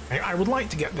 I would like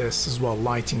to get this as well,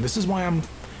 lighting. This is why I'm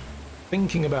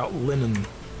thinking about linen.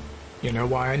 You know,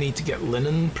 why I need to get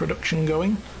linen production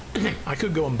going. I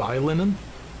could go and buy linen,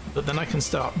 but then I can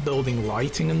start building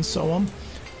lighting and so on.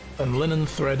 And linen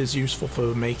thread is useful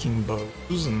for making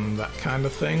bows and that kind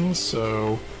of thing,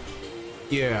 so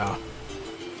yeah.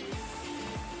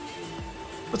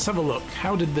 Let's have a look.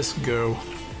 How did this go?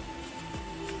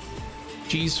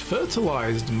 She's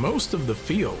fertilized most of the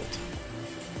field.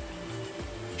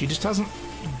 She just hasn't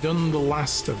done the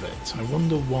last of it. I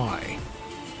wonder why.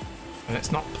 And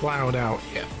it's not plowed out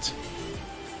yet.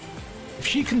 If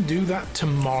she can do that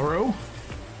tomorrow,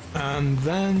 and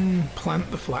then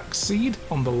plant the flaxseed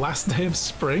on the last day of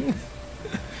spring,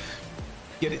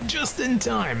 get it just in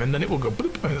time, and then it will go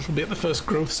bloop, and it'll be at the first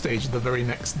growth stage the very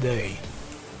next day.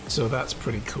 So that's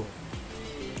pretty cool.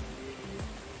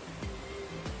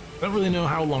 I don't really know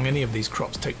how long any of these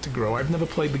crops take to grow. I've never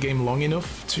played the game long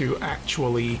enough to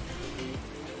actually,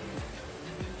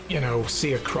 you know,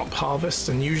 see a crop harvest,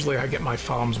 and usually I get my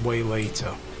farms way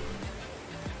later.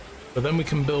 But then we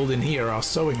can build in here our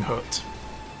sewing hut,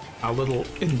 our little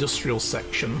industrial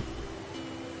section.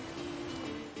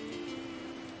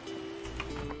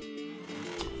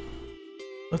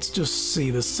 Let's just see,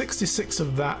 there's 66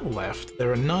 of that left.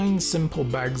 There are 9 simple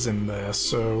bags in there,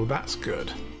 so that's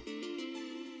good.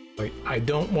 Like, I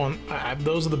don't want...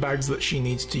 those are the bags that she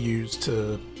needs to use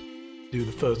to do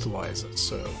the fertilizer,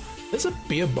 so... There's a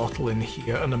beer bottle in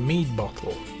here and a mead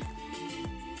bottle.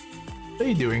 What are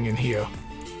you doing in here?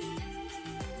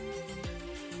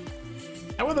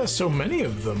 How are there so many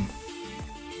of them?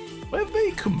 Where have they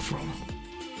come from?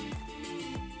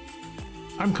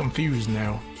 I'm confused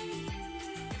now.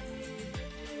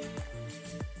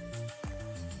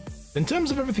 In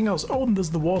terms of everything else, oh, and there's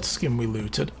the water skin we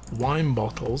looted. Wine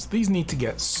bottles. These need to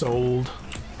get sold.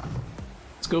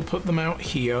 Let's go put them out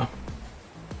here.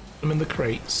 Put them in the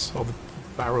crates, or the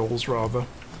barrels rather.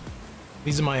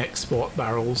 These are my export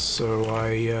barrels, so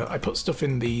I put stuff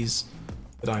in these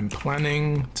that I'm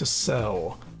planning to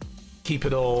sell. Keep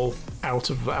it all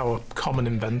out of our common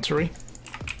inventory.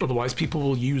 Otherwise people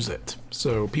will use it.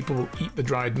 So people will eat the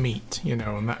dried meat, you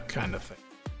know, and that kind of thing.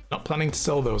 Not planning to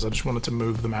sell those, I just wanted to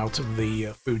move them out of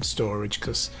the food storage,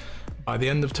 because by the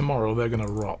end of tomorrow they're going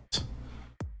to rot.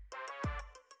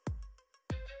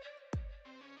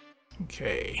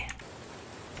 Okay.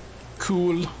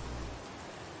 Cool.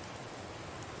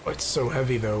 Oh, it's so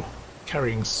heavy though,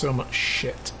 carrying so much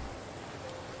shit.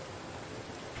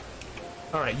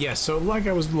 Alright, yeah, so like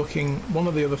I was looking, one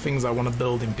of the other things I want to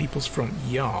build in people's front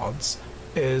yards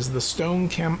is the stone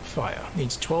campfire.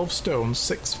 Needs 12 stone,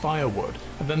 6 firewood,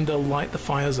 and then they'll light the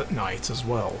fires at night as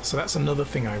well. So that's another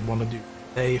thing I want to do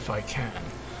today if I can.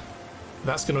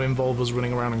 That's going to involve us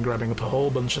running around and grabbing up a whole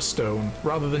bunch of stone,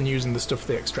 rather than using the stuff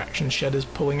the extraction shed is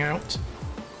pulling out.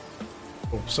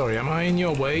 Oh, sorry, am I in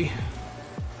your way?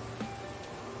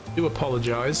 I do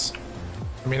apologise.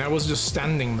 I mean, I was just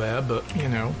standing there, but, you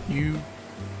know, you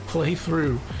play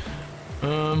through.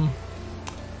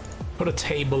 Put a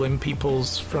table in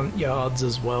people's front yards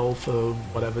as well for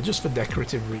whatever, just for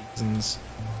decorative reasons.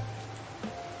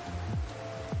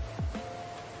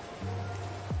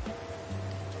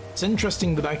 It's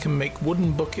interesting that I can make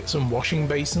wooden buckets and washing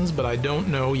basins, but I don't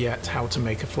know yet how to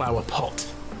make a flower pot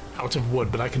out of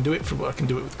wood, but I can do it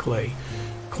with clay.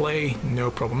 Clay,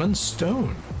 no problem. And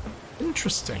stone.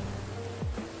 Interesting.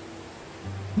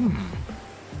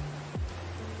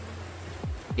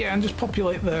 Yeah, and just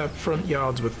populate their front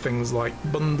yards with things like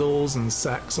bundles and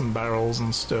sacks and barrels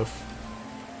and stuff.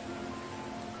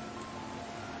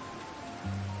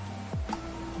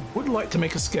 Would like to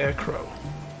make a scarecrow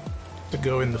to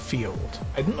go in the field.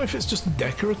 I don't know if it's just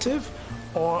decorative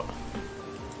or...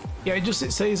 Yeah, it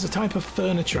says a type of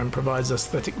furniture and provides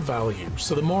aesthetic value.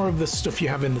 So the more of this stuff you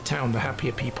have in the town, the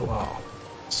happier people are.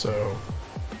 So...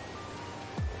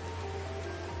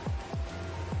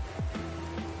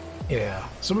 Yeah,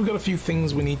 so we've got a few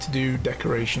things we need to do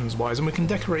decorations-wise, and we can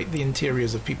decorate the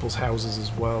interiors of people's houses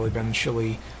as well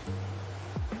eventually.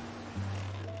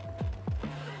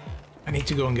 I need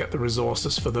to go and get the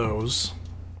resources for those.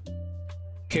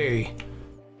 Okay.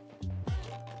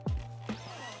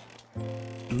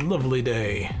 Lovely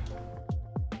day.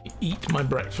 Eat my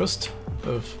breakfast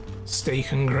of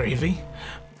steak and gravy.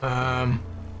 I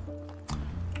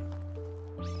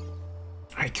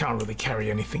can't really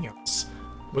carry anything else.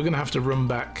 We're gonna have to run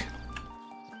back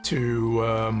to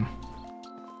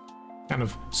kind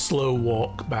of slow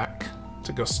walk back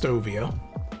to Gustovia.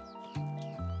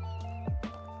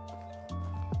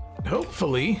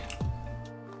 Hopefully,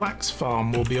 Flax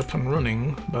Farm will be up and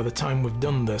running by the time we've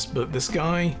done this, but this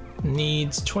guy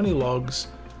needs 20 logs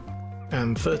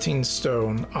and 13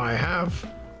 stone. I have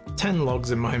 10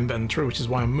 logs in my inventory, which is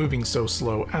why I'm moving so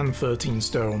slow, and 13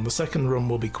 stone. The second run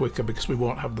will be quicker because we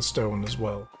won't have the stone as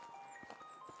well.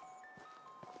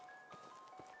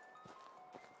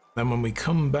 Then when we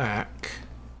come back,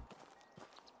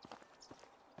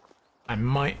 I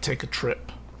might take a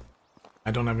trip.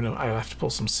 I don't have enough. I have to pull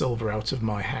some silver out of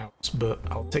my house, but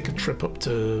I'll take a trip up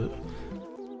to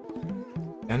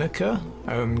Enica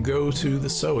and go to the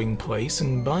sewing place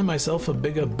and buy myself a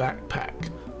bigger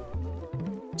backpack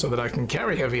so that I can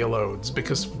carry heavier loads,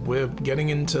 because we're getting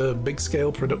into big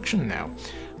scale production now.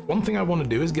 One thing I want to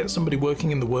do is get somebody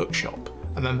working in the workshop,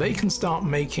 and then they can start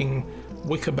making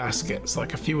wicker baskets,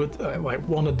 like a few, like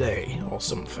one a day or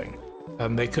something,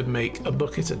 and they could make a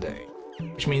bucket a day,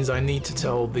 which means I need to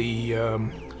tell the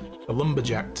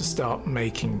lumberjack to start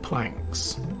making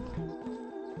planks.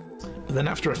 But then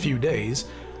after a few days,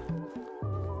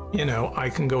 you know, I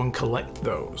can go and collect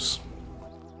those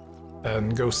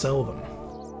and go sell them.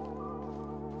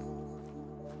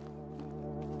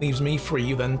 Leaves me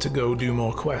free then to go do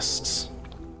more quests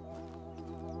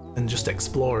and just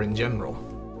explore in general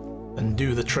and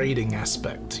do the trading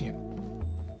aspect. You know.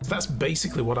 So that's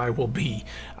basically what I will be.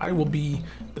 I will be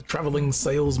the traveling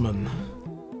salesman.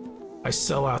 I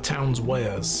sell our town's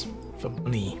wares for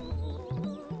money.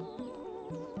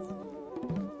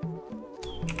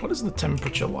 What is the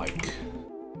temperature like?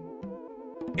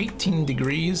 18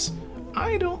 degrees.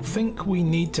 I don't think we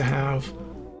need to have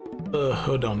a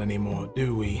hood on anymore,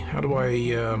 do we? How do I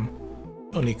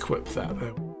unequip that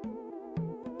there?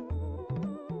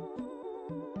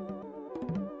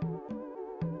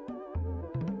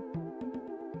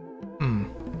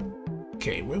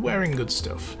 Okay, we're wearing good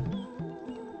stuff.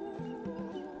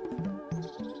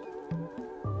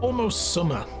 Almost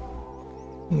summer.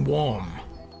 Warm.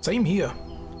 Same here.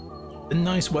 And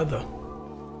nice weather.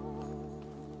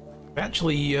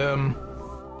 Actually,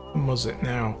 when was it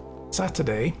now?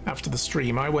 Saturday, after the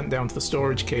stream, I went down to the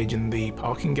storage cage in the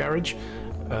parking garage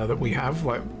that we have.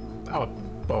 Like,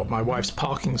 well, my wife's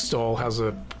parking stall has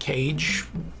a cage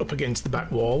up against the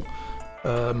back wall.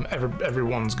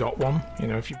 Everyone's got one. You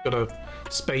know, if you've got a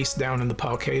space down in the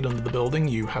parkade under the building,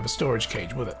 you have a storage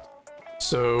cage with it.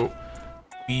 So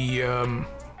we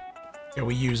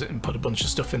use it and put a bunch of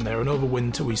stuff in there. And over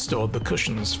winter, we stored the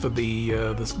cushions for the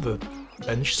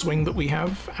bench swing that we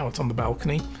have out on the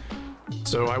balcony.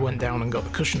 So I went down and got the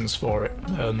cushions for it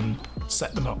and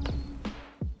set them up.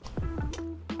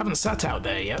 Haven't sat out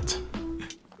there yet.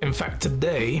 In fact,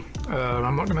 today,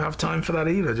 I'm not going to have time for that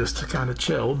either, just to kind of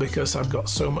chill, because I've got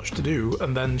so much to do.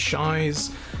 And then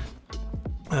Shy's,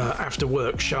 after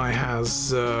work, Shy has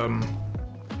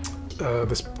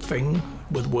this thing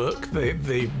with work.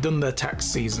 They've done their tax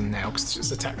season now, because it's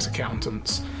the tax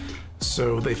accountants.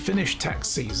 So they finished tax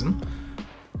season.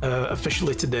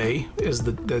 Officially today is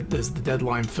the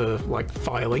deadline for like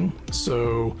filing,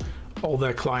 so all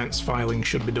their clients' filing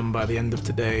should be done by the end of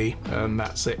today, and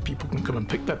that's it. People can come and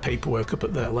pick their paperwork up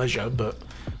at their leisure, but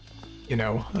you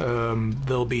know,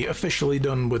 they'll be officially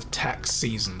done with tax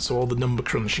season, so all the number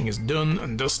crunching is done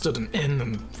and dusted and in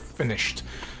and finished,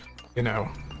 you know.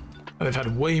 And they've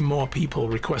had way more people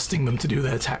requesting them to do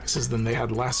their taxes than they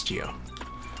had last year.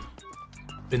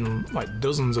 Been like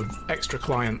dozens of extra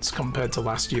clients compared to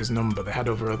last year's number. They had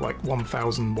over like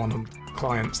 1,100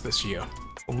 clients this year.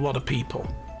 A lot of people,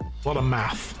 a lot of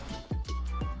math.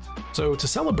 So to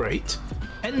celebrate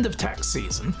end of tax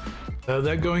season,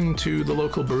 they're going to the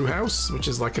local brew house, which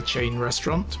is like a chain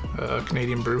restaurant, a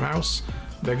Canadian brew house.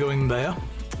 They're going there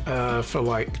for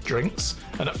like drinks.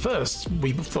 And at first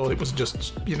we thought it was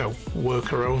just, you know,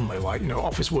 worker only, like, you know,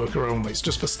 office worker only. It's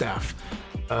just for staff.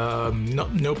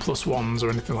 No plus ones or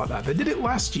anything like that. They did it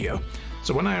last year.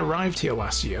 So when I arrived here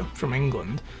last year from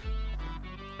England,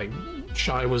 like,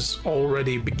 Shy was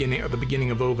already at the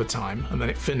beginning of overtime, and then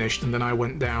it finished, and then I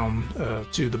went down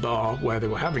to the bar where they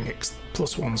were having it.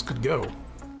 Plus ones could go.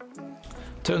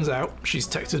 turns out she's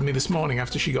texted me this morning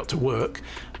after she got to work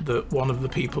that one of the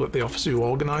people at the office who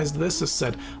organised this has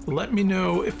said, let me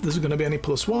know if there's going to be any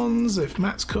 +1s, if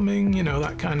Matt's coming, you know,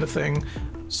 that kind of thing,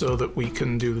 so that we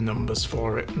can do the numbers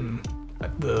for it and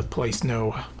let the place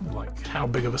know like how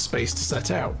big of a space to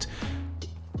set out.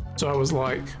 So I was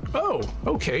like, oh,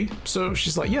 okay. So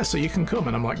she's like, yeah, so you can come.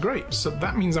 And I'm like, great. So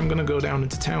that means I'm going to go down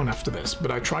into town after this. But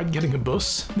I tried getting a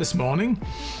bus this morning.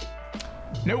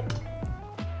 Nope.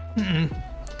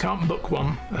 Can't book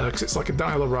one because it's like a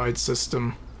dial-a-ride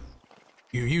system.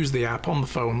 You use the app on the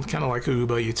phone, kind of like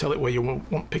Uber. You tell it where you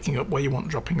want picking up, where you want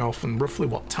dropping off, and roughly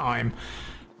what time.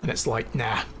 And it's like,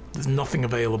 nah, there's nothing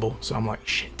available. So I'm like,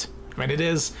 shit. I mean, it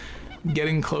is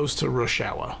getting close to rush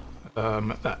hour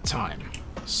at that time.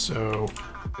 So,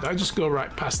 did I just go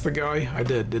right past the guy? I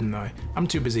did, didn't I? I'm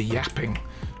too busy yapping.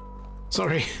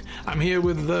 Sorry, I'm here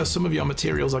with some of your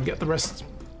materials. I'll get the rest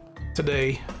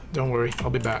today. Don't worry, I'll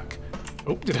be back.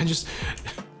 Oh, did I just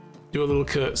do a little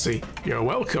curtsy? You're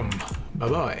welcome.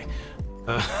 Bye-bye.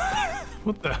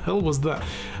 What the hell was that?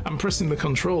 I'm pressing the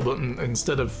control button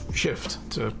instead of shift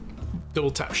to double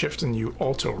tap shift and you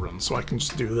auto run, so I can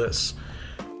just do this.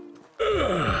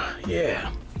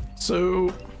 Yeah.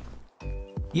 So...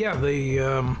 yeah, they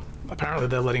apparently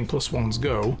they're letting +1s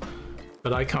go,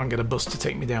 but I can't get a bus to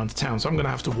take me down to town, so I'm going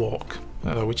to have to walk,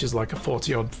 which is like a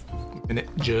 40-odd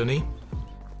minute journey.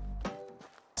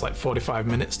 It's like 45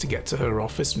 minutes to get to her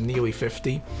office, nearly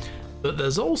 50. But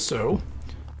there's also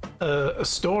a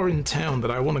store in town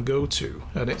that I want to go to,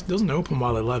 and it doesn't open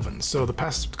while 11, so the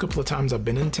past couple of times I've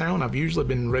been in town, I've usually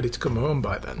been ready to come home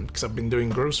by then, because I've been doing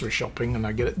grocery shopping and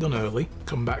I get it done early,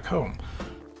 come back home.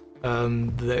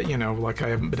 And that, you know, like I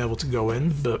haven't been able to go in,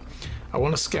 but I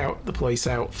want to scout the place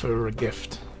out for a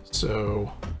gift,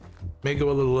 so may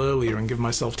go a little earlier and give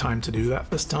myself time to do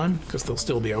that this time, because they'll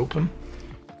still be open.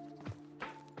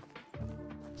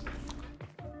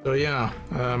 So yeah,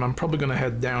 I'm probably going to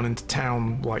head down into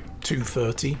town like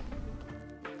 2:30,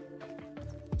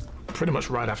 pretty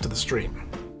much right after the stream.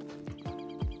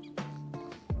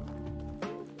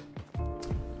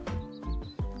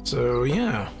 So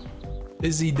yeah.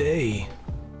 Busy day.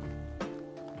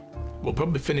 We'll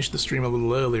probably finish the stream a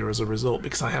little earlier as a result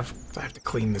because I have to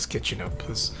clean this kitchen up.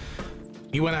 Because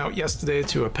we went out yesterday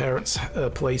to a parent's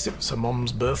place. It was her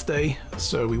mom's birthday,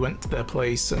 so we went to their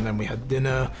place and then we had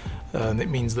dinner. And it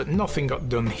means that nothing got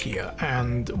done here.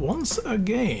 And once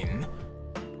again,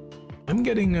 I'm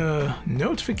getting a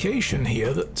notification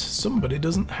here that somebody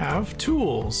doesn't have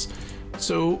tools.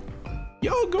 So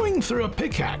you're going through a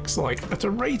pickaxe like at a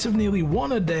rate of nearly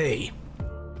 1 a day.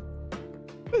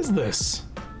 What is this?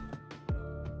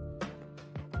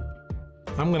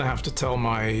 I'm gonna have to tell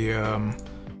my I'm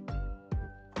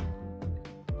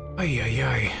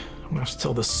gonna have to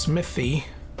tell the smithy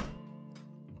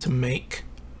to make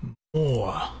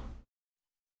more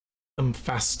them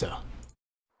faster.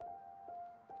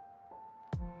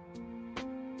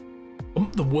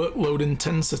 Bump the workload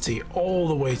intensity all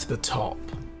the way to the top.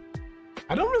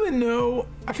 I don't really know.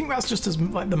 I think that's just as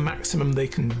like the maximum they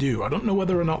can do. I don't know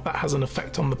whether or not that has an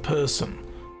effect on the person.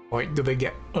 Like, do they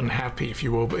get unhappy if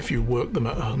you work them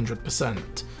at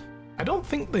 100%? I don't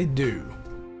think they do.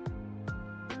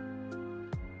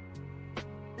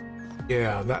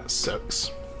 Yeah, that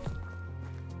sucks.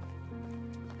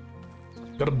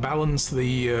 Got to balance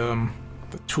the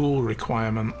tool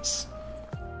requirements.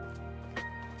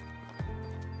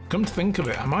 Come to think of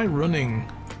it, am I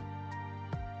running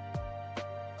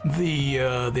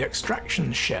the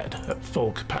extraction shed at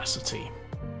full capacity?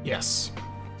 Yes.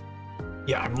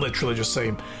 Yeah, I'm literally just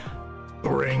saying,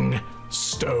 bring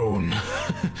stone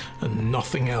and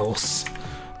nothing else.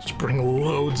 Just bring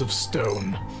loads of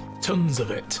stone, tons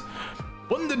of it.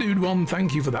 WonderDude1,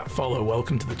 thank you for that follow.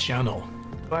 Welcome to the channel.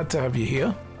 Glad to have you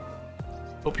here.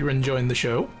 Hope you're enjoying the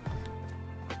show.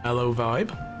 Hello,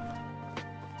 Vibe.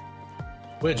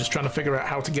 We're just trying to figure out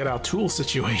how to get our tool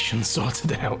situation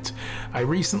sorted out. I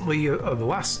recently, the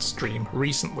last stream,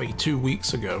 2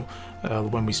 weeks ago,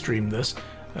 when we streamed this,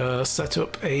 set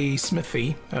up a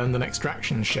smithy and an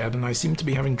extraction shed, and I seem to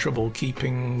be having trouble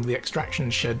keeping the extraction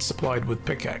shed supplied with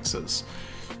pickaxes.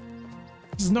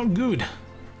 It's not good.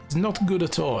 It's not good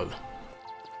at all.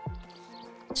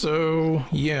 So,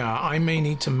 yeah, I may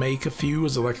need to make a few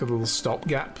as like a little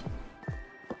stopgap.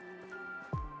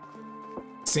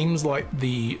 Seems like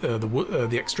the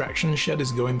extraction shed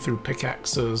is going through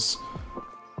pickaxes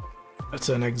at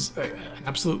an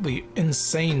absolutely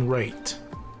insane rate.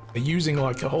 They're using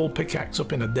like a whole pickaxe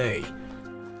up in a day.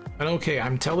 And okay,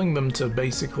 I'm telling them to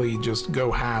basically just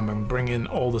go ham and bring in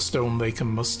all the stone they can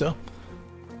muster.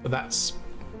 But that's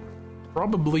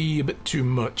probably a bit too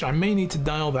much. I may need to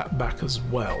dial that back as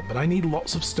well, but I need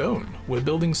lots of stone. We're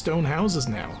building stone houses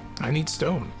now. I need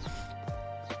stone.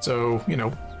 So, you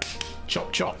know,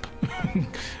 chop chop.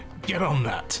 Get on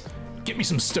that. Get me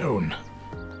some stone.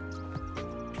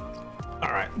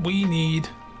 Alright, we need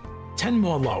 10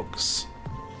 more logs.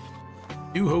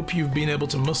 Do hope you've been able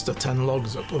to muster 10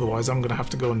 logs up, otherwise I'm gonna have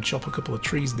to go and chop a couple of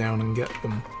trees down and get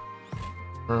them.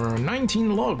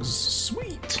 19 logs,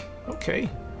 sweet. Okay,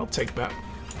 I'll take that.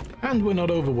 And we're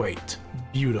not overweight.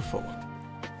 Beautiful.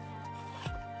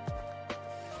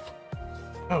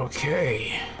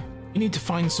 Okay. We need to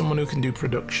find someone who can do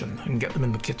production and get them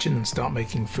in the kitchen and start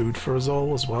making food for us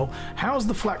all as well. How's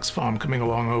the flax farm coming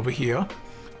along over here?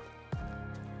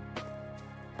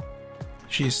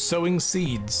 She's sowing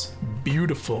seeds.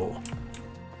 Beautiful.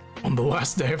 On the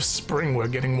last day of spring, we're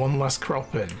getting one last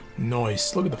crop in.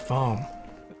 Nice. Look at the farm.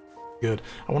 Good.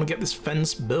 I want to get this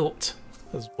fence built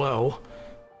as well.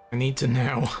 I need to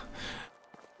now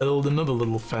build another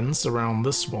little fence around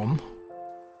this one.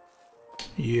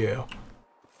 Yeah.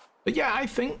 But yeah, I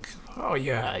think... Oh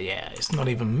yeah, it's not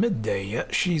even midday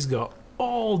yet. She's got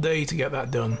all day to get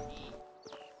that done.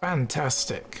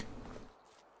 Fantastic.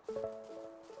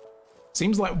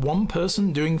 Seems like one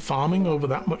person doing farming over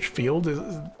that much field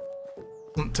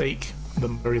doesn't take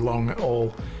them very long at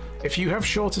all. If you have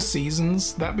shorter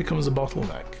seasons, that becomes a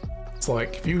bottleneck. It's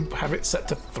like, if you have it set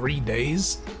to 3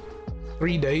 days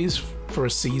for a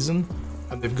season,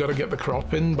 and they've got to get the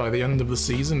crop in by the end of the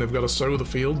season, they've got to sow the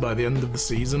field by the end of the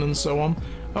season and so on.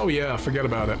 Oh yeah, forget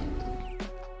about it.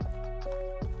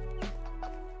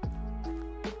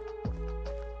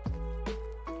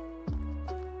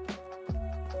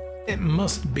 It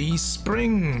must be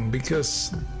spring,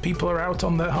 because people are out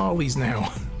on their Harleys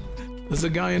now. There's a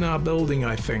guy in our building,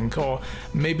 I think, or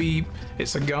maybe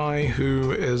it's a guy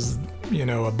who is, you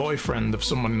know, a boyfriend of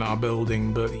someone in our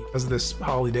building, but he has this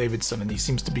Harley Davidson and he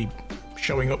seems to be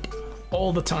showing up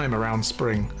all the time around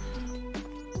spring.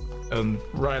 And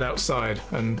right outside,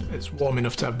 and it's warm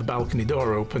enough to have the balcony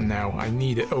door open now. I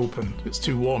need it open. It's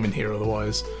too warm in here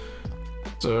otherwise.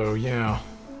 So, yeah.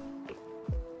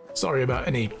 Sorry about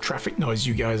any traffic noise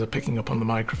you guys are picking up on the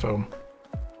microphone.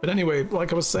 But anyway,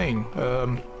 like I was saying,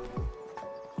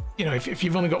 you know, if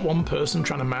you've only got one person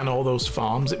trying to man all those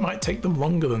farms, it might take them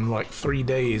longer than like 3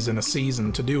 days in a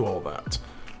season to do all that.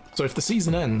 So if the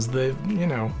season ends, they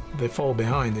fall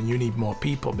behind and you need more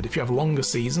people. But if you have longer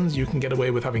seasons, you can get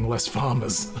away with having less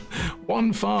farmers.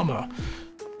 One farmer.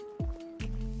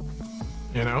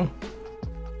 You know?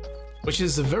 Which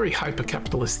is a very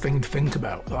hyper-capitalist thing to think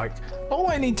about. Like, all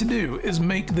I need to do is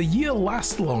make the year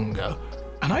last longer,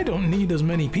 and I don't need as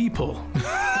many people.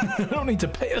 I don't need to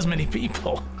pay as many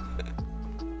people.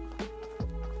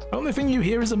 Only thing you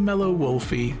hear is a mellow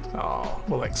Wolfie. Oh,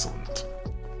 well, excellent.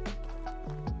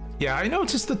 Yeah, I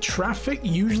noticed the traffic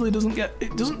usually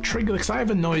doesn't trigger, because I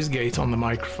have a noise gate on the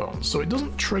microphone, so it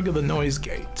doesn't trigger the noise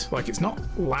gate. Like, it's not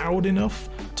loud enough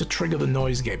to trigger the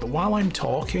noise gate, but while I'm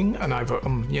talking, and I've,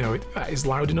 you know, it is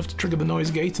loud enough to trigger the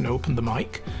noise gate and open the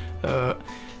mic,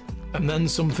 and then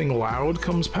something loud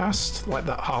comes past, like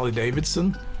that Harley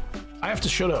Davidson, I have to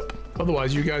shut up.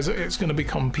 Otherwise, you guys, it's going to be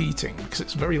competing, because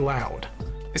it's very loud.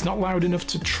 It's not loud enough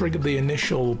to trigger the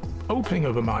initial opening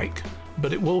of a mic,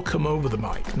 but it will come over the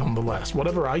mic nonetheless.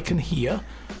 Whatever I can hear,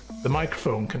 the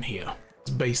microphone can hear.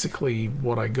 It's basically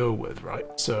what I go with, right?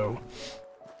 So,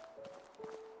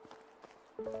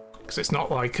 because it's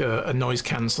not like a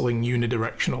noise-cancelling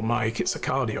unidirectional mic, it's a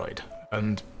cardioid.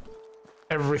 And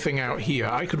everything out here,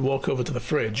 I could walk over to the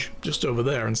fridge, just over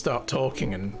there, and start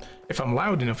talking, and if I'm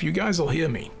loud enough, you guys will hear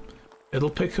me. It'll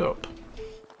pick up.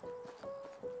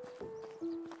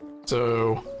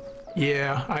 So,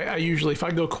 yeah, I usually, if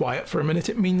I go quiet for a minute,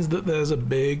 it means that there's a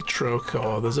big truck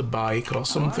or there's a bike or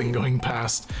something going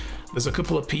past. There's a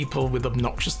couple of people with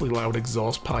obnoxiously loud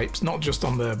exhaust pipes, not just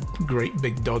on their great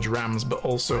big Dodge Rams, but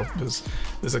also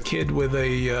there's a kid with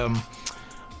a,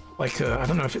 like a, I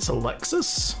don't know if it's a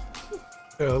Lexus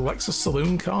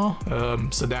saloon car,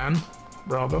 sedan,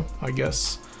 rather, I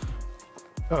guess.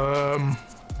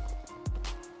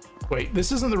 Wait,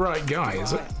 this isn't the right guy,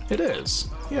 is it? It is,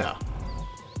 yeah.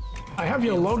 I have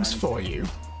your logs for you.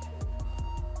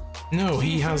 No,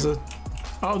 he has a...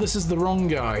 Oh, this is the wrong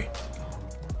guy.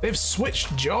 They've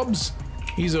switched jobs.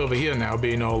 He's over here now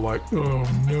being all like, oh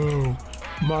no,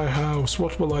 my house,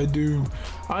 what will I do?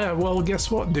 Well,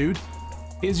 guess what, dude?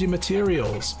 Here's your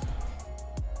materials.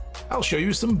 I'll show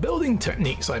you some building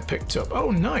techniques I picked up.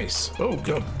 Oh, nice. Oh,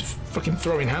 God, fucking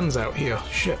throwing hands out here.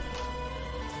 Shit.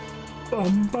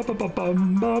 Bum, ba, ba, ba,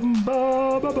 bum, bum,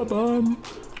 ba, ba, ba, bum.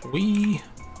 We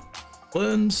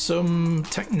learned some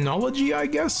technology, I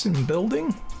guess, in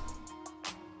building.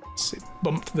 Let's see,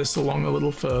 bumped this along a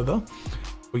little further.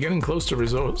 We're getting close to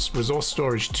resource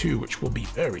storage 2, which will be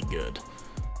very good.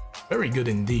 Very good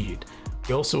indeed.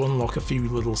 We also unlock a few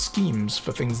little schemes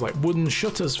for things like wooden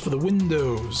shutters for the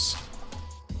windows,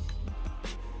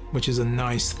 which is a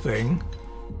nice thing.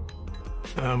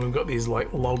 We've got these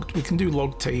like logged, we can do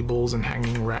log tables and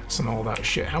hanging racks and all that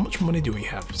shit. How much money do we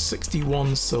have?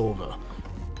 61 silver.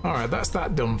 Alright, that's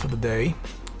that done for the day.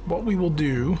 What we will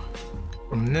do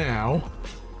from now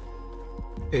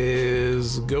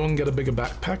is go and get a bigger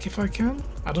backpack if I can.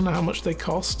 I don't know how much they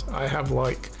cost. I have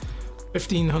like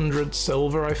 1,500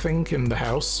 silver, I think, in the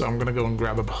house, so I'm gonna go and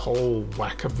grab a whole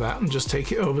whack of that and just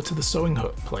take it over to the sewing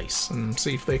hut place and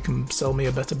see if they can sell me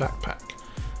a better backpack.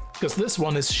 Because this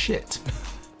one is shit.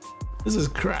 This is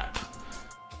crap.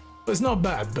 It's not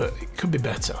bad, but it could be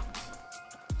better.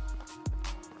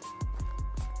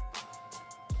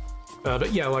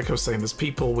 But yeah, like I was saying, there's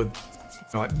people with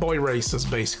like boy racers,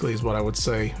 basically, is what I would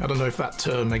say. I don't know if that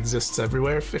term exists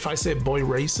everywhere. If I say boy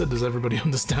racer, does everybody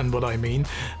understand what I mean?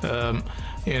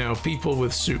 You know, people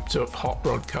with souped up hot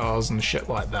rod cars and shit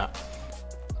like that.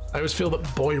 I always feel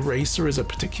that boy racer is a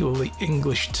particularly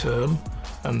English term,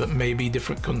 and that maybe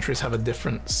different countries have a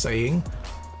different saying.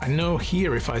 I know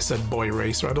here if I said boy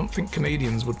racer, I don't think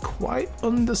Canadians would quite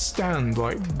understand,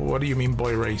 like, what do you mean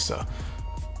boy racer?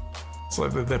 It's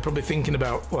like they're probably thinking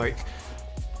about like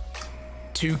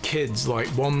two kids, like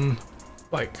one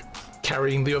like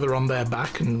carrying the other on their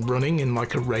back and running in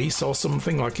like a race or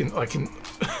something, like in like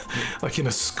in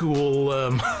a school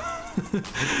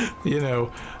you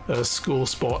know, a school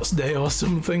sports day or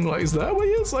something. Like, is that what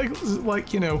it is?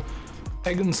 Like, you know,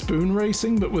 egg and spoon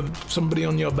racing but with somebody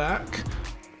on your back?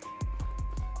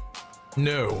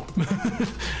 No.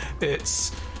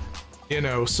 It's, you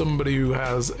know, somebody who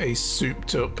has a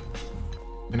souped up,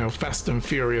 you know, Fast and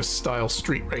Furious style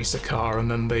street racer car,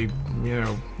 and then they, you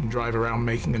know, drive around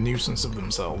making a nuisance of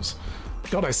themselves.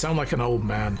 God, I sound like an old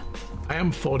man. I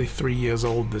am 43 years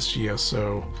old this year,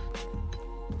 so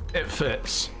it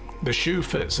fits. The shoe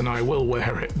fits and I will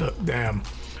wear it, but damn.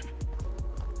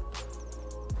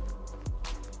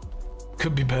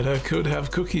 Could be better, could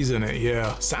have cookies in it,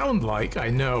 yeah. Sound like, I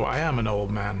know, I am an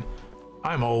old man.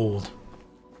 I'm old.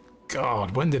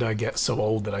 God, when did I get so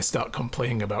old that I start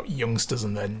complaining about youngsters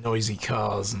and their noisy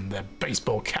cars and their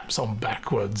baseball caps on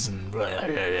backwards and blah, blah,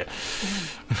 blah.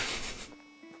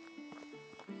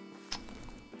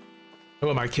 Who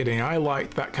am I kidding? I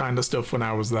liked that kind of stuff when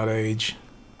I was that age.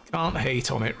 Can't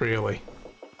hate on it, really.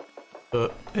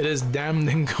 But it is damned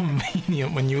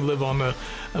inconvenient when you live on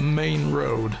a main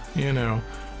road, you know.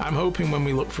 I'm hoping when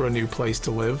we look for a new place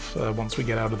to live, once we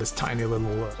get out of this tiny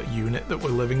little unit that we're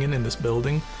living in this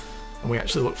building, and we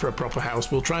actually look for a proper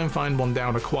house, we'll try and find one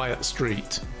down a quiet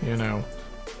street, you know.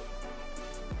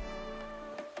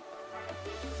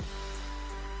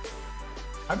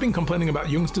 I've been complaining about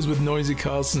youngsters with noisy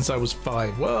cars since I was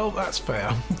 5. Well, that's fair.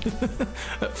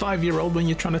 At 5-year-old, when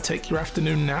you're trying to take your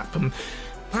afternoon nap and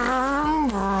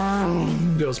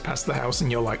goes past the house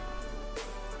and you're like,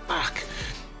 fuck,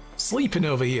 sleeping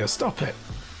over here, stop it.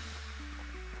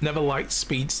 Never liked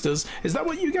speedsters. Is that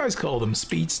what you guys call them,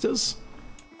 speedsters?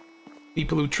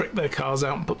 People who trick their cars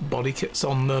out and put body kits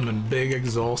on them and big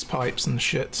exhaust pipes and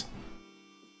shit.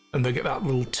 And they get that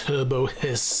little turbo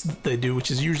hiss that they do, which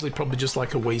is usually probably just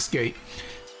like a wastegate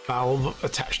valve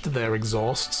attached to their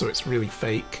exhaust, so it's really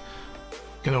fake.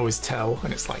 You can always tell,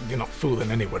 and it's like, you're not fooling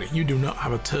anybody. You do not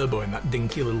have a turbo in that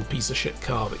dinky little piece of shit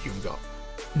car that you've got.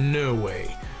 No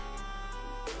way.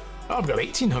 Oh, I've got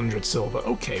 1,800 silver.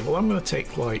 Okay, well I'm gonna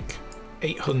take like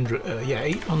 800, yeah,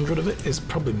 800 of it is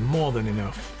probably more than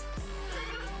enough.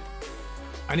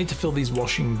 I need to fill these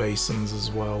washing basins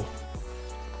as well.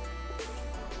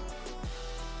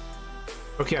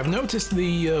 Okay, I've noticed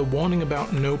the warning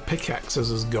about no pickaxes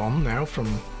has gone now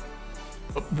from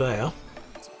up there.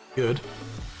 Good.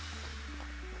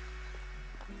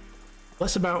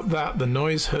 Less about that, the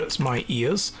noise hurts my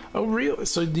ears. Oh really?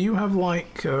 So do you have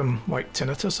like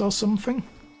tinnitus or something?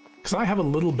 Because I have a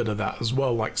little bit of that as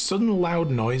well, like sudden loud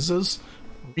noises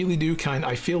really do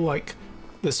I feel like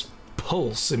this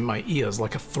pulse in my ears,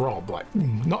 like a throb, like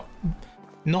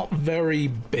not very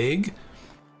big.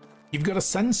 You've got a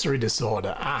sensory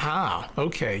disorder. Aha.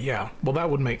 Okay, yeah. Well, that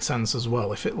would make sense as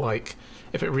well if it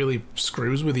really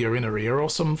screws with your inner ear or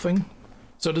something.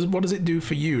 So what does it do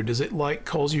for you? Does it like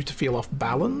cause you to feel off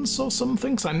balance or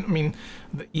something? 'Cause I mean,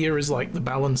 the ear is like the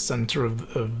balance center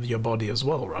of your body as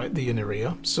well, right? The inner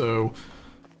ear. So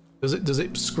does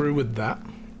it screw with that?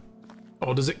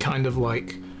 Or does it kind of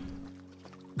like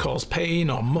cause pain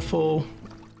or muffle?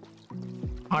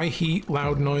 High heat,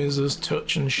 loud noises,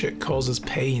 touch and shit causes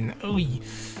pain. Oy.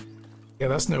 Yeah,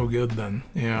 that's no good then.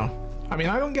 Yeah. I mean,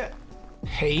 I don't get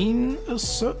pain as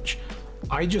such.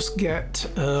 I just get,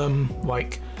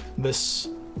 like, this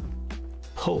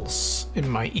pulse in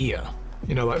my ear.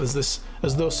 You know, like there's this,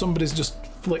 as though somebody's just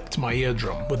flicked my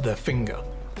eardrum with their finger.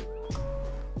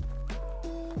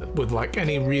 With, like,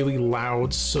 any really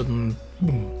loud, sudden,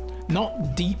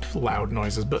 not deep loud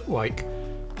noises, but, like,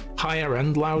 higher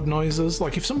end loud noises.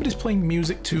 Like if somebody's playing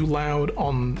music too loud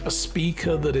on a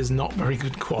speaker that is not very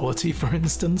good quality, for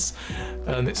instance,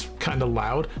 and it's kind of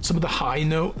loud, some of the high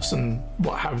notes and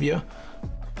what have you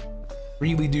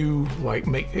really do like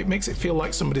makes it feel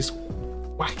like somebody's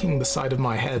whacking the side of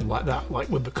my head like that, like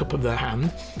with the cup of their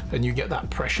hand, and you get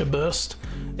that pressure burst.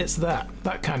 It's that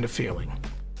kind of feeling.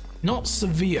 Not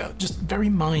severe, just very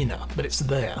minor, but it's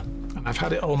there, and I've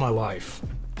had it all my life.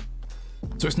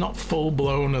 So it's not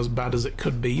full-blown as bad as it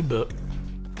could be, but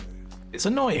it's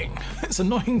annoying. It's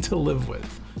annoying to live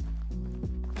with.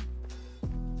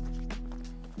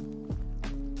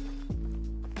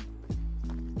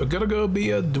 We're gonna go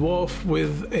be a dwarf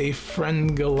with a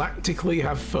friend galactically.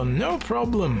 Have fun. No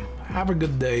problem. Have a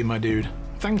good day, my dude.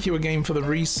 Thank you again for the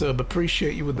resub.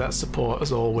 Appreciate you with that support,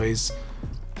 as always.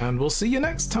 And we'll see you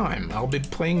next time. I'll be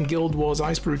playing Guild Wars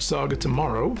Icebrood Saga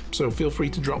tomorrow, so feel free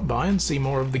to drop by and see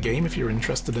more of the game if you're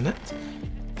interested in it.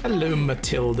 Hello,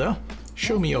 Matilda.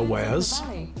 Show me your wares.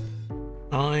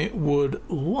 I would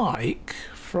like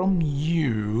from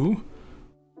you...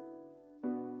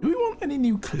 Do we want any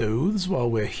new clothes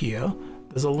while we're here?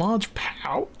 There's a large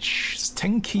pouch. It's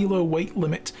 10 kilo weight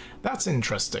limit. That's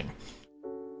interesting.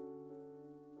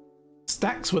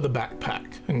 Stacks with a backpack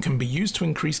and can be used to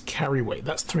increase carry weight.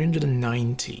 That's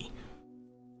 390.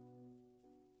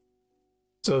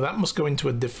 So that must go into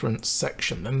a different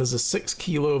section. Then there's a 6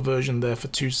 kilo version there for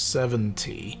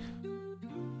 270.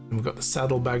 And we've got the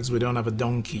saddlebags. We don't have a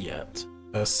donkey yet.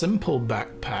 A simple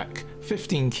backpack,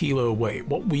 15 kilo weight.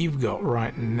 What we've got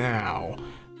right now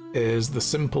is the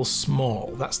simple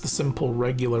small. That's the simple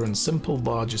regular, and simple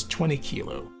large is 20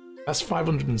 kilo. That's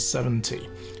 570.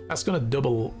 That's going to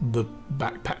double the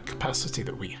backpack capacity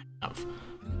that we have.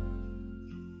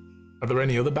 Are there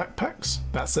any other backpacks?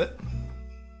 That's it.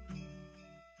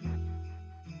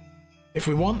 If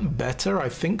we want better, I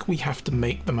think we have to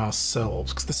make them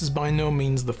ourselves, because this is by no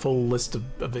means the full list of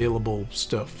available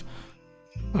stuff.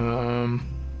 So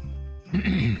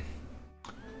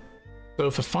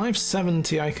for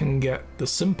 570 I can get the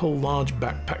simple large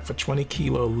backpack for 20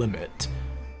 kilo limit.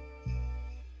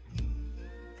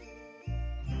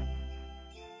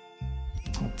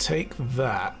 I'll take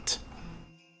that.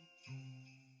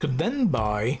 Could then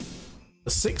buy a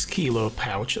 6 kilo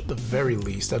pouch at the very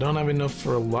least. I don't have enough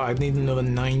for a lot. I'd need another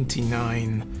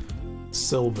 99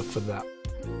 silver for that,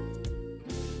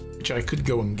 which I could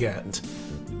go and get.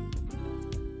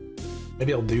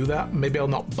 Maybe I'll do that. Maybe I'll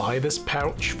not buy this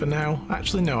pouch for now.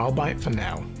 Actually, no, I'll buy it for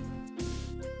now.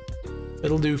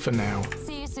 It'll do for now.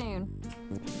 See you soon.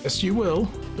 Yes, you will,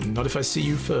 but not if I see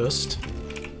you first.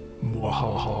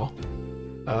 Mwahaha.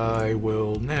 I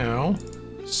will now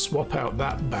swap out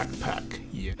that backpack.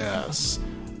 Yes.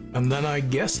 And then I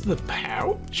guess the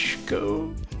pouch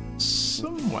goes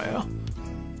somewhere. I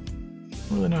don't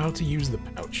really know how to use the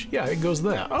pouch. Yeah, it goes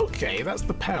there. Okay, that's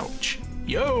the pouch.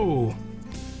 Yo!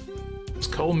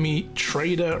 Just call me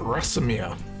Trader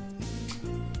Rasimir.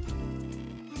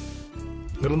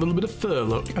 Got a little bit of fur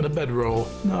look and a bedroll.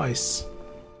 Nice.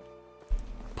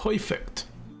 Perfect.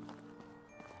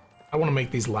 I want to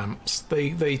make these lamps.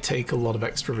 They take a lot of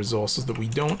extra resources that we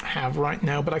don't have right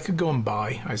now, but I could go and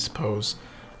buy, I suppose.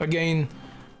 Again,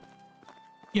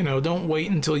 you know, don't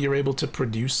wait until you're able to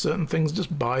produce certain things.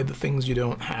 Just buy the things you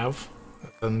don't have,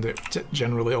 and it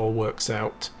generally all works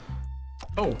out.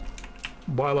 Oh,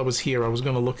 while I was here, I was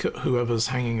going to look at whoever's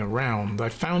hanging around. I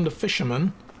found a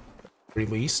fisherman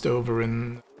released over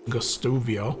in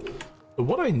Gustovia. But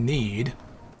what I need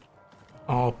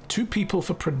are 2 people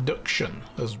for production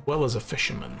as well as a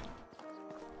fisherman.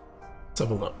 Let's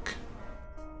have a look.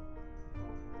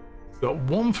 Got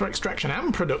 1 for extraction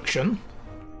and production,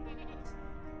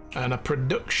 and a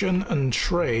production and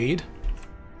trade.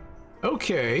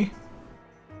 Okay.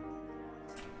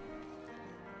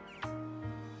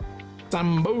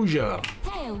 Samboja.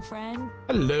 Hey, old friend.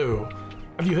 Hello.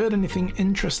 Have you heard anything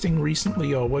interesting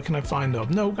recently, or where can I find out?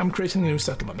 No, I'm creating a new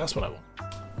settlement. That's what I want.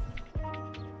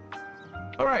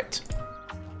 Alright.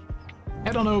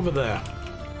 Head on over there.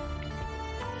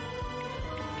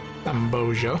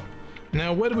 Samboja.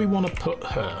 Now, where do we want to put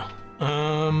her?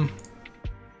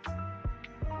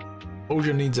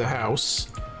 Samboja needs a house.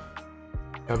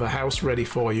 I have a house ready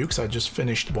for you, because I just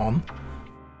finished one.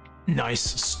 nice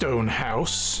stone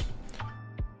house.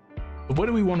 But where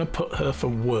do we want to put her for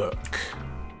work?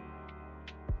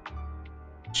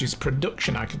 She's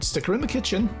production. I could stick her in the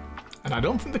kitchen, and I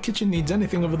don't think the kitchen needs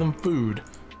anything other than food.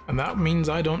 And that means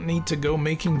I don't need to go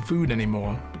making food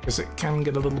anymore, because it can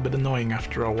get a little bit annoying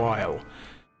after a while.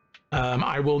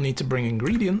 I will need to bring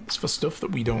ingredients for stuff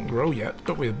that we don't grow yet,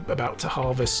 but we're about to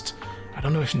harvest. I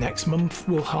don't know if next month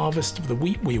we'll harvest the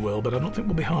wheat, we will, but I don't think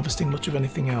we'll be harvesting much of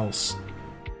anything else.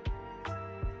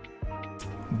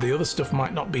 The other stuff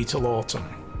might not be till autumn.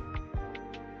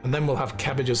 And then we'll have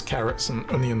cabbages, carrots, and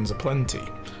onions aplenty.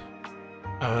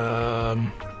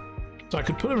 So I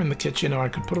could put her in the kitchen, or I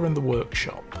could put her in the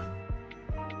workshop.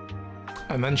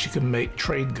 And then she can make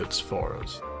trade goods for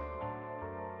us.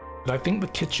 But I think the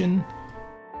kitchen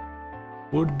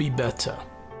would be better.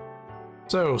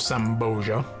 So,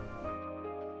 Samboja,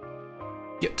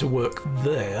 get to work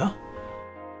there.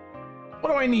 What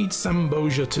do I need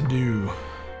Samboja to do?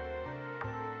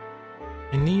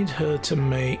 I need her to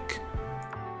make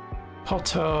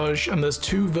potage, and there's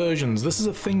two versions. This is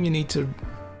a thing you need to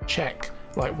check.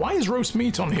 Like, why is roast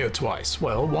meat on here twice?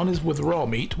 Well, one is with raw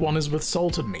meat, one is with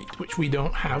salted meat, which we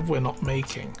don't have, we're not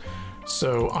making.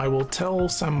 So I will tell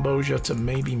Samboja to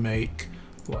maybe make,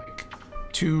 like,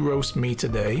 2 roast meat a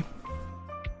day.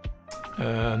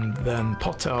 And then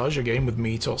potage, again with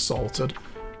meat or salted.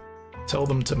 Tell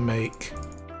them to make...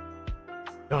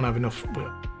 Don't have enough... We're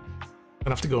gonna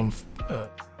have to go and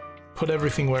put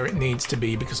everything where it needs to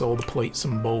be, because all the plates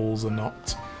and bowls are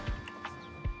not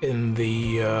in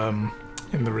the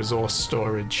resource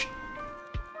storage.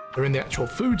 They're in the actual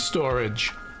food storage,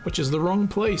 which is the wrong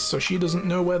place, so she doesn't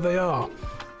know where they are.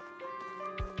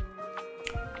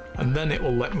 And then it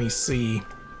will let me see,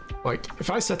 like, if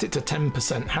I set it to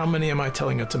 10%, how many am I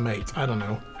telling her to make? I don't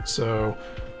know. So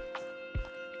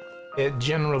it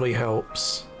generally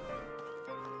helps.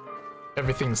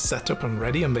 Everything's set up and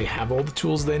ready, and they have all the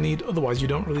tools they need. Otherwise, you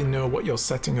don't really know what you're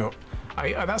setting up.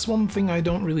 That's one thing I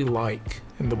don't really like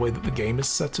in the way that the game is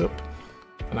set up,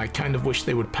 and I kind of wish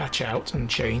they would patch out and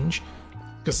change.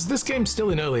 Because this game's still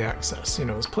in early access, you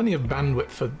know, there's plenty of bandwidth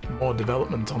for more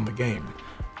development on the game.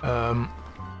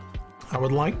 I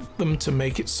would like them to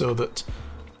make it so that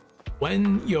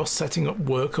when you're setting up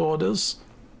work orders,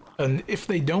 and if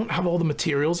they don't have all the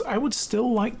materials, I would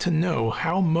still like to know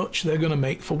how much they're going to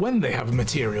make for when they have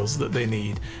materials that they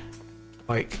need.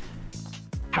 Like,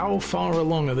 how far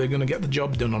along are they going to get the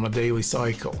job done on a daily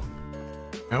cycle?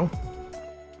 You know?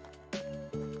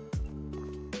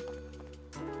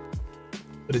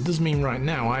 But it does mean right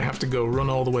now I have to go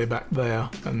run all the way back there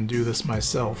and do this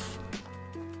myself.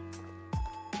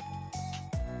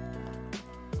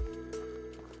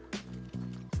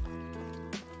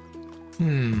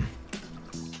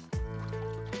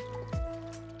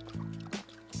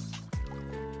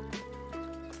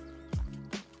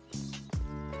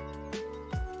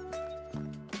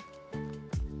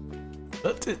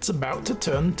 But it's about to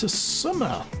turn to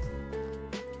summer.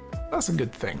 That's a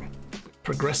good thing.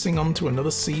 Progressing on to another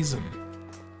season.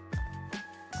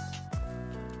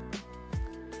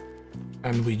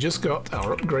 And we just got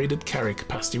our upgraded carry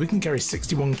capacity. We can carry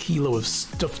 61 kilo of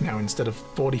stuff now instead of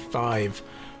 45.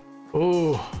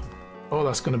 Oh,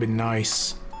 that's going to be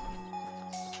nice.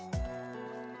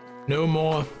 No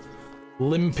more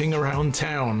limping around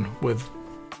town with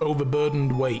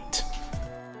overburdened weight.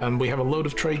 And we have a load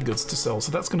of trade goods to sell,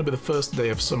 so that's going to be the first day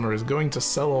of summer, is going to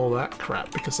sell all that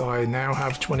crap, because I now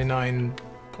have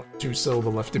 29.2 silver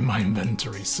left in my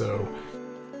inventory, so...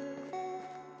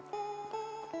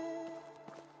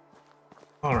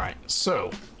 Alright,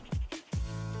 so...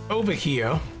 Over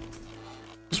here,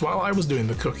 just while I was doing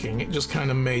the cooking, it just kind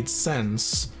of made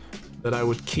sense that I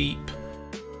would keep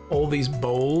all these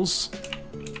bowls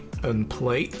and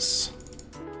plates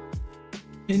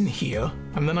in here,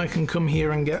 and then I can come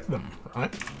here and get them,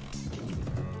 right?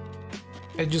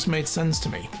 It just made sense to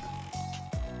me.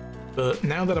 But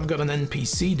now that I've got an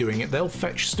NPC doing it, they'll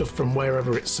fetch stuff from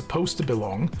wherever it's supposed to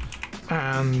belong,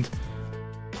 and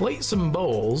plates and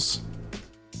bowls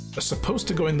are supposed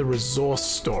to go in the resource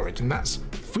storage, and that's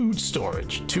food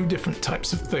storage, 2 different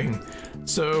types of thing.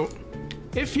 So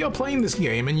if you're playing this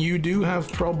game and you do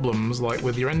have problems like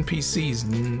with your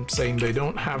NPCs saying they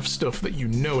don't have stuff that you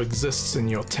know exists in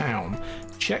your town,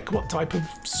 check what type of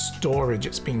storage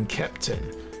it's being kept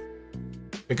in.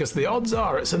 Because the odds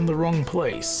are it's in the wrong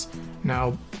place.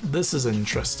 Now, this is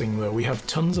interesting though. We have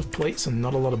tons of plates and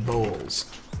not a lot of bowls.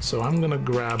 So I'm gonna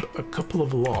grab a couple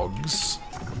of logs.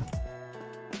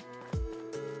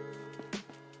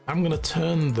 I'm gonna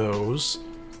turn those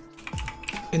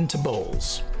into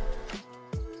bowls.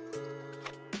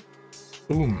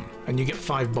 Boom. And you get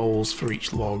 5 bowls for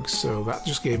each log, so that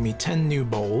just gave me 10 new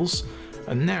bowls.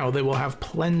 And now they will have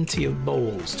plenty of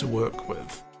bowls to work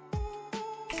with.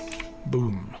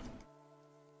 Boom.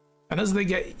 And as they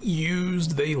get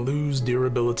used, they lose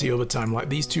durability over time. Like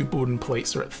these 2 wooden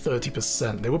plates are at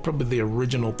 30%. They were probably the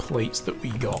original plates that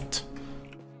we got.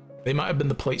 They might have been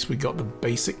the plates we got the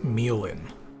basic meal in.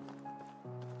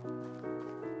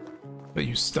 That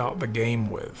you start the game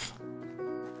with.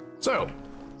 So,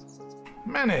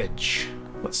 manage.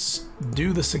 Let's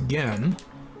do this again.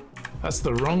 That's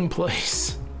the wrong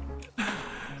place.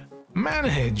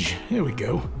 Manage. Here we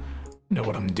go. Know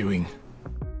what I'm doing.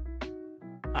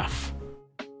 F.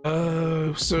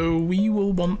 So we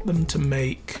will want them to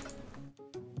make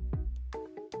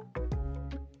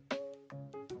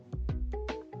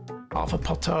half a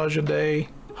potage a day,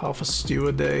 half a stew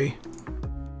a day,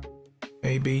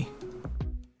 maybe.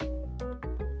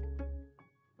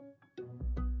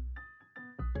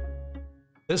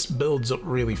 This builds up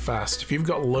really fast. If you've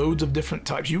got loads of different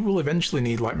types, you will eventually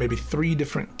need like maybe 3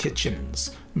 different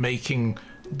kitchens making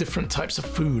different types of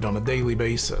food on a daily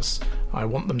basis. I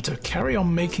want them to carry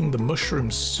on making the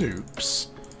mushroom soups.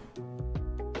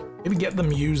 Maybe get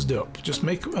them used up. Just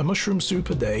make a mushroom soup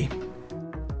a day.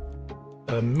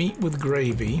 Meat with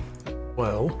gravy.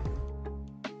 Well.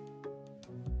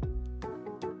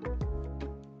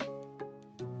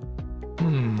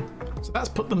 So that's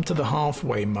put them to the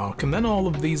halfway mark, and then all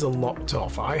of these are locked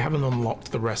off. I haven't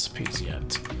unlocked the recipes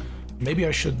yet. Maybe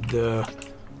I should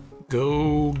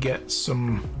go get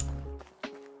some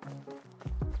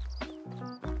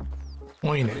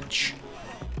coinage.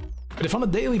 But if on a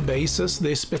daily basis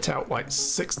they spit out like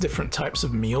 6 different types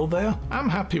of meal there, I'm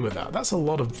happy with that. That's a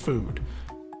lot of food.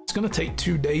 It's going to take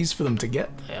 2 days for them to get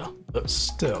there, but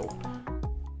still.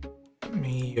 Let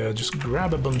me just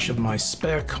grab a bunch of my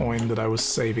spare coin that I was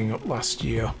saving up last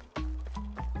year.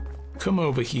 Come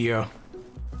over here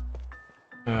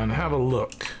and have a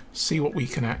look. See what we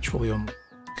can actually unlock.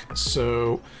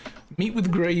 So, meat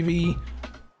with gravy.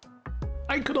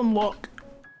 I could unlock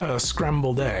a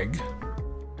scrambled egg.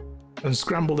 And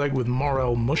scrambled egg with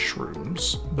morel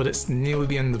mushrooms, but it's nearly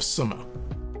the end of summer.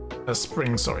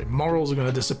 Spring, sorry. Morels are going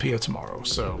to disappear tomorrow,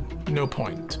 so no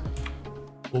point.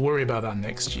 We'll worry about that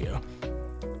next year.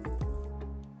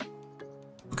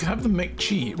 We could have them make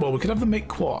cheese. Well, we could have them make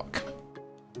quark,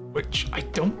 which I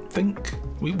don't think...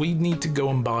 We need to go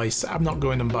and buy... I'm not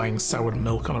going and buying soured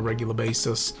milk on a regular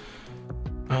basis.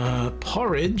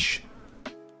 Porridge,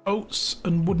 oats,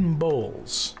 and wooden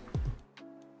bowls.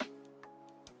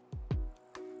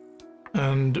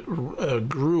 And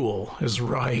gruel is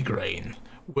rye grain.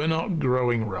 We're not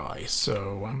growing rye,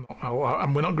 so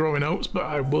we're not growing oats, but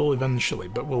I will eventually.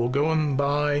 But we'll go and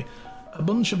buy a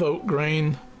bunch of oat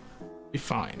grain. Be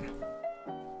fine.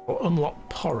 We'll unlock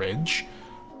porridge.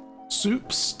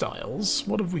 Soup styles.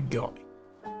 What have we got?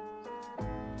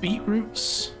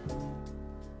 Beetroots.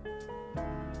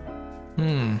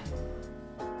 And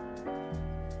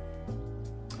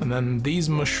then these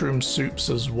mushroom soups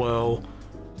as well.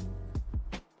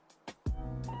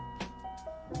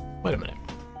 Wait a minute.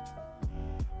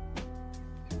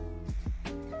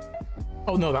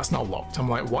 Oh no, that's not locked. I'm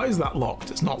like, why is that locked?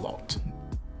 It's not locked.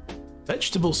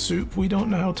 Vegetable soup we don't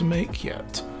know how to make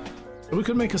yet. So we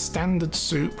could make a standard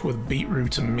soup with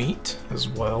beetroot and meat as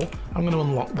well. I'm going to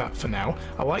unlock that for now.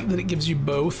 I like that it gives you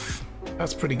both.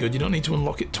 That's pretty good. You don't need to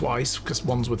unlock it twice because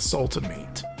one's with salted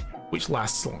meat, which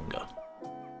lasts longer.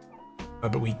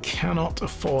 But we cannot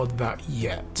afford that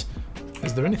yet.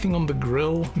 Is there anything on the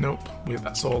grill? Nope,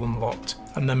 that's all unlocked.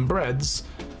 And then breads,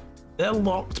 they're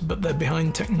locked, but they're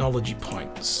behind technology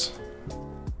points.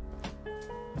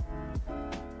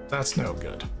 That's no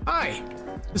good. Hi,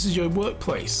 this is your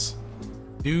workplace.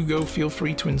 Do go feel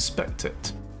free to inspect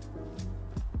it.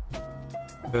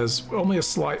 There's only a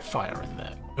slight fire in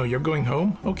there. Oh, you're going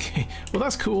home? Okay, well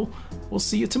that's cool. We'll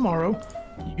see you tomorrow.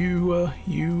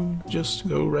 You just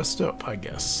go rest up, I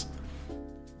guess.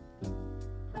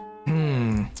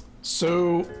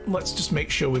 So let's just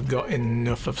make sure we've got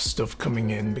enough of stuff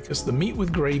coming in, because the meat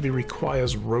with gravy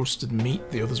requires roasted meat,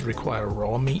 the others require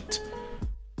raw meat.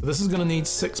 So this is going to need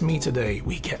 6 meat a day.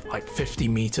 We get like 50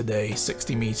 meat a day,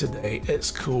 60 meat a day.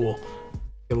 It's cool.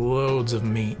 Get loads of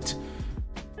meat.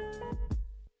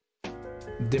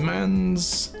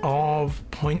 Demands of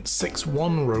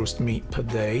 0.61 roast meat per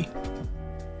day.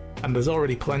 And there's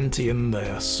already plenty in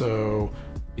there, so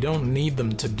you don't need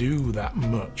them to do that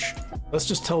much. Let's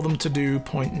just tell them to do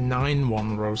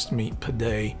 0.91 roast meat per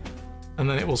day, and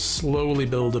then it will slowly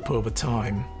build up over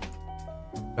time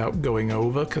without going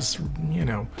over, because, you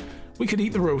know, We could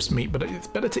eat the roast meat, but it's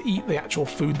better to eat the actual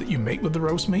food that you make with the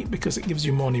roast meat because it gives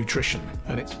you more nutrition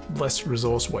and it's less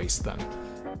resource waste then.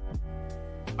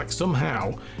 Like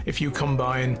somehow, if you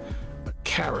combine a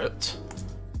carrot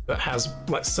that has,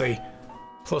 let's say,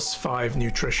 +5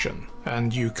 nutrition,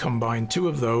 and you combine 2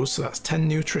 of those, so that's 10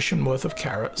 nutrition worth of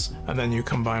carrots, and then you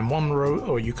combine one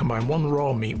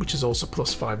raw meat, which is also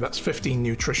 +5, that's 15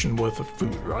 nutrition worth of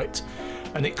food, right?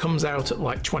 And it comes out at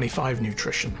like 25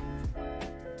 nutrition.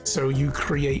 So you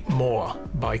create more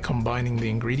by combining the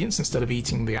ingredients instead of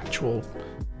eating the actual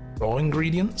raw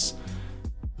ingredients.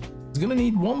 It's gonna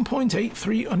need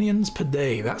 1.83 onions per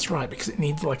day, that's right, because it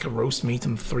needs like a roast meat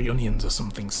and 3 onions or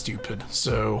something stupid,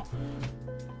 so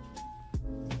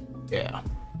yeah.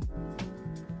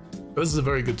 This is a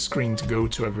very good screen to go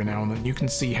to every now and then. You can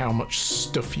see how much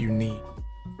stuff you need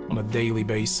on a daily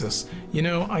basis. You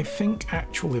know, I think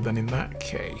actually then in that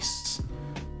case,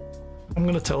 I'm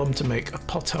going to tell them to make a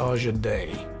potage a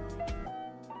day.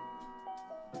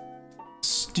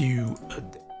 Stew a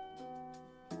day.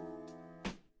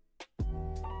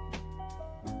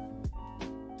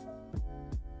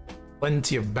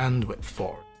 Plenty of bandwidth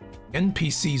for it.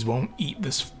 NPCs won't eat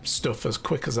this stuff as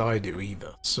quick as I do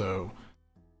either, so...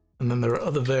 And then there are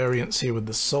other variants here with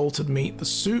the salted meat, the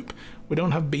soup. We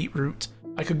don't have beetroot.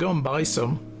 I could go and buy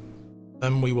some.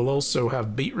 Then we will also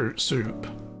have beetroot soup.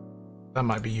 That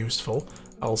might be useful.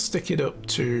 I'll stick it up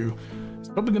to... It's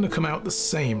probably going to come out the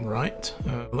same, right?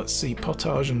 Let's see,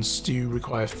 potage and stew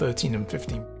require 13 and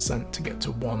 15% to get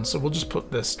to 1, so we'll just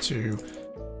put this to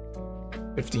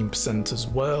 15% as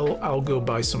well. I'll go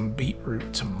buy some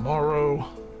beetroot tomorrow.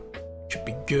 Should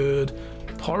be good.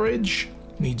 Porridge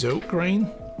needs oat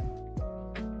grain.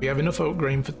 We have enough oat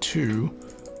grain for 2.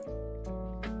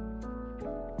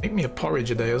 Make me a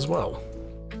porridge a day as well.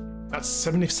 That's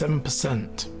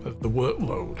 77% of the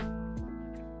workload.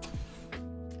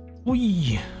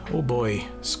 Whee! Oh boy.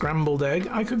 Scrambled egg.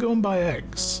 I could go and buy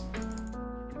eggs.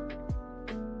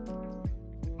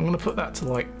 I'm going to put that to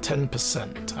like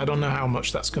 10%. I don't know how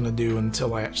much that's going to do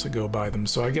until I actually go buy them.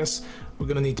 So I guess we're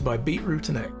going to need to buy beetroot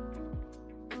and egg.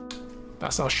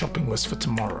 That's our shopping list for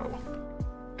tomorrow.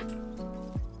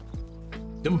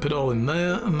 Dump it all in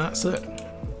there and that's it.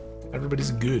 Everybody's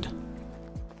good.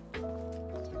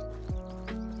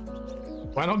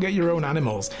 Why not get your own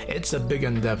animals? It's a big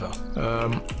endeavor.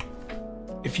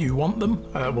 If you want them,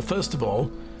 well, first of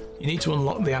all, you need to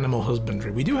unlock the animal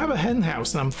husbandry. We do have a hen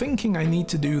house, and I'm thinking I need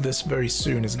to do this very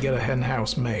soon, is get a hen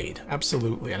house made.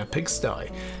 Absolutely, and a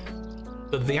pigsty.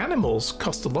 But the animals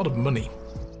cost a lot of money.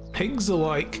 Pigs are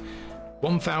like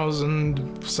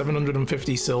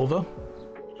 1,750 silver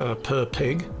per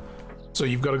pig. So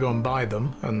you've got to go and buy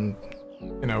them, and,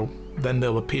 you know, then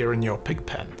they'll appear in your pig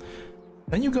pen.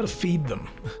 Then you've got to feed them.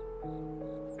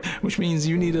 Which means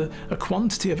you need a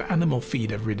quantity of animal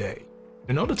feed every day.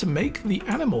 In order to make the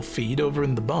animal feed over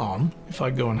in the barn, if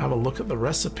I go and have a look at the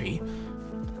recipe,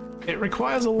 it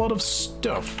requires a lot of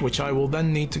stuff, which I will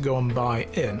then need to go and buy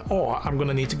in, or I'm going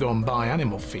to need to go and buy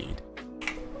animal feed.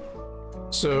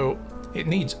 So it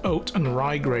needs oat and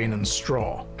rye grain and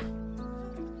straw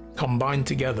combined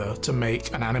together to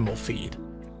make an animal feed.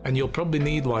 And you'll probably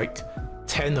need like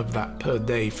 10 of that per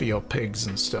day for your pigs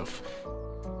and stuff.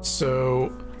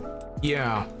 So,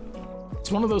 yeah.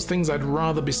 It's one of those things I'd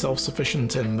rather be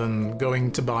self-sufficient in than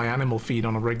going to buy animal feed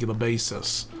on a regular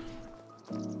basis.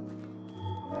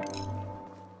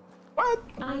 What?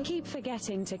 I keep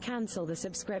forgetting to cancel the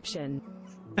subscription.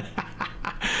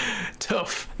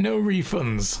 Tough. No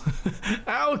refunds.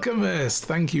 Alchemist,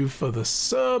 thank you for the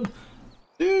sub.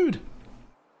 Dude,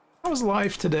 how was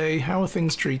life today? How are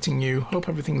things treating you? Hope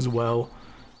everything's well.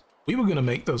 We were going to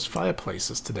make those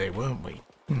fireplaces today, weren't we?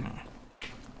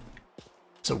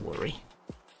 It's a worry.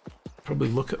 Probably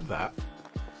look at that.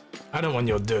 I don't want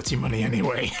your dirty money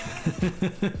anyway.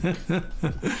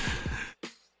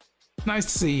 Nice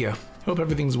to see you. Hope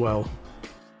everything's well.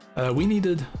 We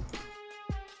needed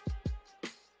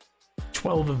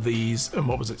 12 of these, and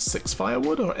what was it, 6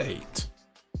 firewood or 8?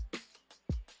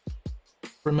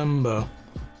 Remember,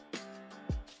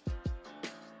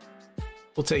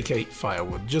 we'll take 8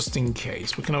 firewood just in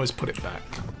case. We can always put it back.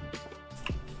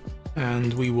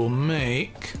 And we will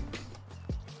make...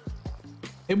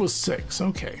 It was 6,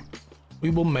 okay.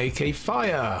 We will make a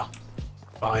fire.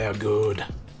 Fire good.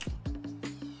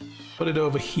 Put it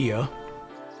over here.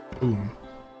 Boom.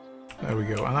 There we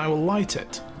go. And I will light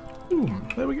it. Boom.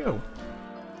 There we go.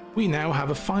 We now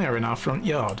have a fire in our front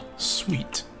yard.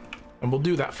 Sweet. And we'll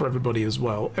do that for everybody as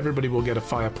well. Everybody will get a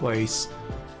fireplace.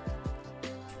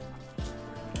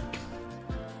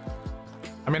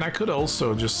 I mean, I could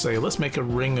also just say, let's make a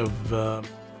ring of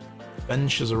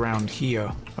benches around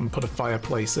here and put a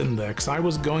fireplace in there, because I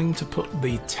was going to put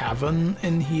the tavern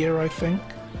in here, I think.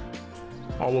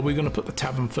 Or were we going to put the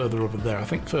tavern further over there? I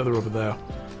think further over there.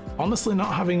 Honestly,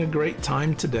 not having a great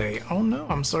time today. Oh no,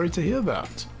 I'm sorry to hear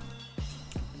that.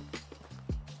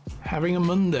 Having a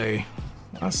Monday.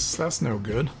 That's no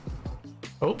good.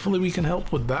 Hopefully we can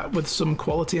help with that with some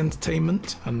quality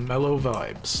entertainment and mellow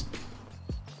vibes.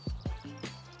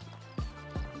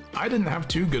 I didn't have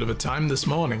too good of a time this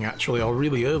morning, actually, or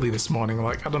really early this morning,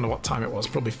 like, I don't know what time it was,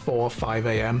 probably 4 or 5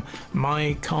 a.m.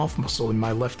 My calf muscle in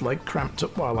my left leg cramped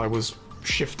up while I was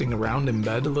shifting around in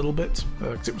bed a little bit,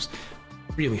 because it was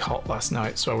really hot last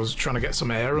night, so I was trying to get some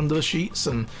air under the sheets,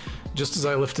 and just as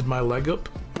I lifted my leg up,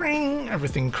 bring,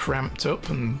 everything cramped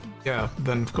up, and yeah,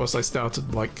 then of course I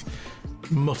started like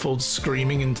muffled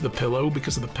screaming into the pillow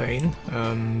because of the pain,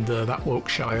 and that woke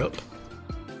Shy up.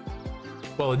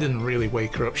 Well, it didn't really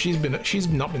wake her up. She's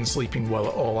not been sleeping well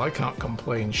at all. I can't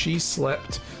complain. She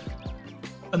slept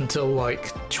until like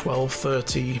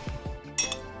 12:30.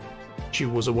 She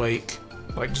was awake,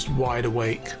 like just wide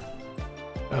awake.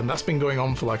 And that's been going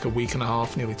on for like a week and a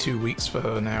half, nearly 2 weeks for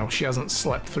her now. She hasn't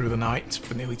slept through the night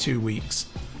for nearly 2 weeks.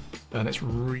 And it's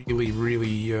really,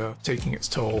 really taking its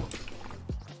toll.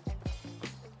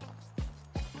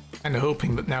 And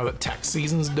hoping that now that tax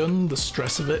season's done, the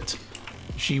stress of it,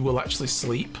 she will actually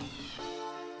sleep.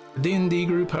 The D&D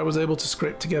group I was able to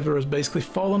scrape together has basically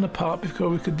fallen apart before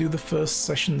we could do the first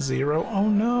session 0. Oh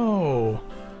no!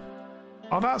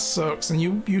 Oh, that sucks, and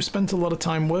you spent a lot of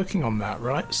time working on that,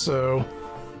 right? So,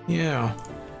 yeah.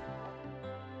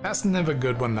 That's never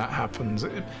good when that happens.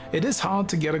 It is hard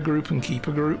to get a group and keep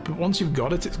a group, but once you've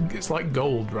got it, it's like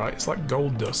gold, right? It's like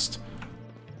gold dust.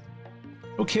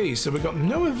 Okay, so we've got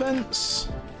no events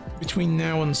between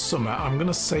now and summer. I'm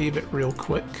gonna save it real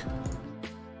quick.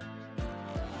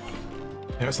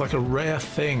 Yeah, it's like a rare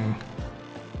thing.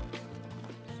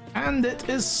 And it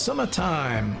is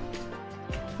summertime.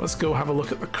 Let's go have a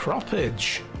look at the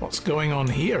croppage. What's going on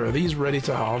here? Are these ready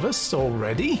to harvest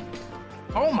already?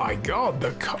 Oh my god,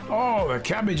 the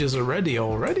cabbages are ready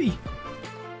already.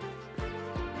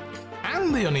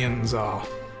 And the onions are.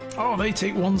 Oh, they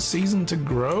take 1 season to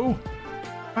grow?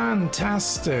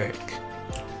 Fantastic.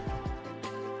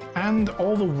 And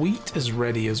all the wheat is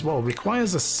ready as well.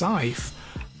 Requires a scythe.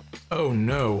 Oh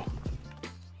no.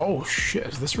 Oh shit,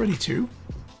 is this ready too?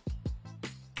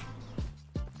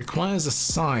 Requires a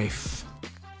scythe.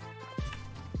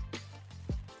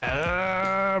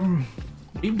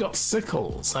 We've got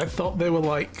sickles. I thought they were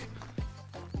like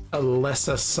a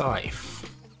lesser scythe.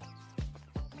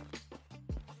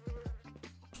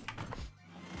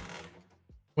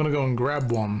 I'm gonna go and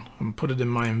grab one and put it in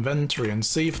my inventory and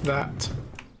see if that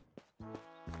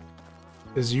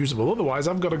is usable. Otherwise,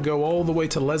 I've got to go all the way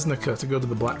to Lesnica to go to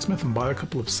the blacksmith and buy a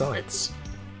couple of scythes.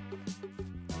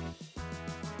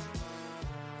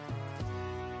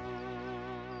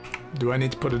 Do I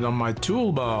need to put it on my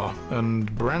toolbar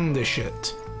and brandish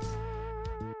it?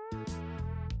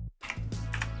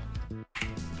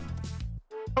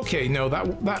 Okay, no,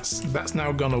 that's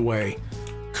now gone away.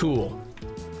 Cool.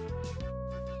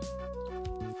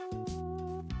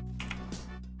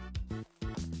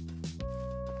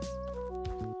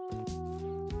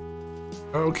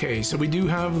 Okay, so we do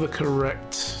have the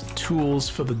correct tools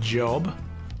for the job.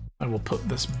 I will put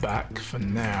this back for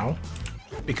now,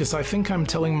 because I think I'm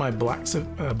telling my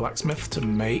blacksmith to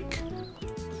make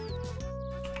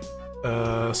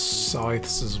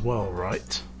scythes as well,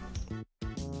 right?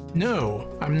 No,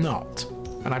 I'm not.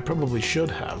 And I probably should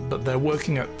have, but they're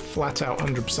working at flat out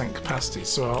 100% capacity,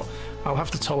 so I'll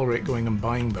have to tolerate going and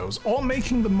buying those, or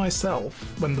making them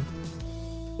myself when the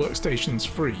workstation's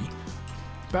free.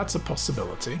 That's a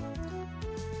possibility.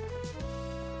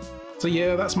 So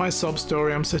yeah, that's my sob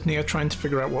story. I'm sitting here trying to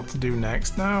figure out what to do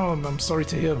next. Now, I'm sorry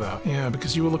to hear that. Yeah,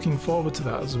 because you were looking forward to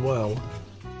that as well.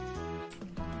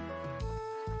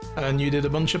 And you did a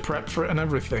bunch of prep for it and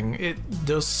everything. It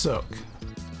does suck.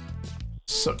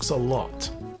 Sucks a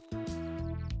lot.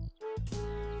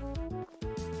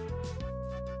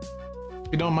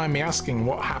 If you don't mind me asking,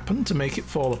 what happened to make it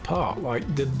fall apart?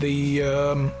 Like, did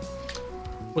the,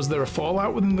 was there a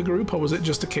fallout within the group, or was it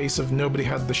just a case of nobody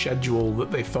had the schedule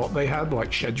that they thought they had,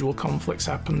 like schedule conflicts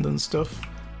happened and stuff?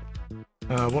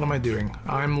 What am I doing?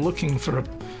 I'm looking for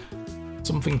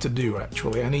something to do,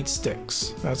 actually. I need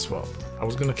sticks. That's what. I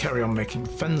was going to carry on making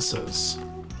fences.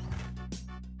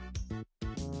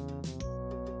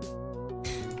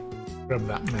 Grab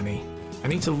that many. I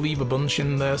need to leave a bunch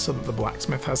in there so that the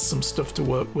blacksmith has some stuff to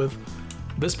work with.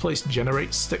 This place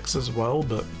generates sticks as well,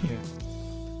 but yeah.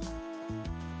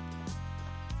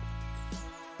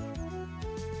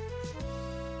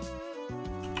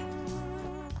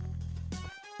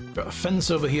 Got a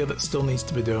fence over here that still needs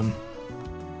to be done.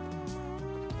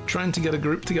 Trying to get a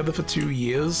group together for 2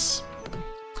 years.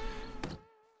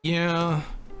 Yeah.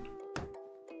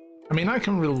 I mean, I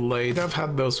can relate. I've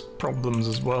had those problems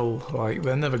as well. Like,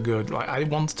 they're never good. Like, I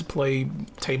wanted to play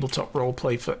tabletop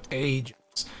roleplay for ages.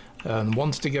 And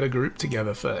wanted to get a group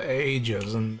together for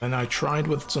ages, and then I tried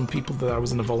with some people that I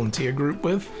was in a volunteer group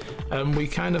with, and we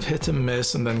kind of hit and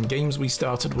miss, and then games we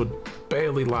started would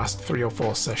barely last 3 or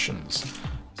 4 sessions.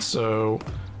 So,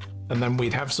 and then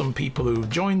we'd have some people who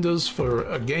joined us for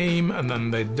a game, and then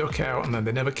they'd duck out, and then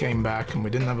they never came back, and we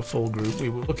didn't have a full group. We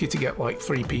were lucky to get like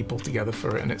 3 people together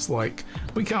for it, and it's like,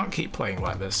 we can't keep playing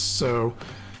like this. So,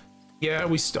 yeah,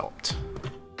 we stopped.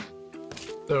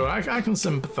 So I can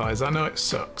sympathise. I know it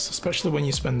sucks, especially when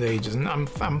you spend ages, and I'm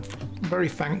very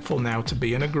thankful now to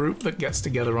be in a group that gets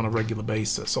together on a regular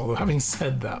basis. Although having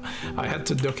said that, I had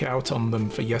to duck out on them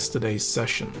for yesterday's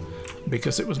session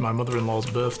because it was my mother-in-law's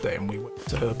birthday, and we went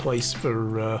to her place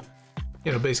for,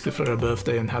 you know, basically for her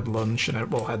birthday, and had lunch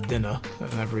and well, had dinner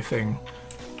and everything.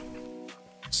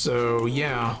 So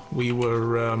yeah, we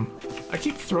were. I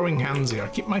keep throwing hands here.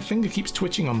 My finger keeps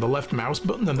twitching on the left mouse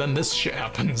button, and then this shit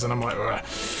happens, and I'm like, ugh.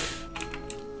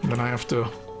 And then I have to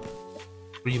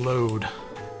reload.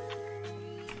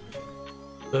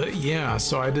 But yeah,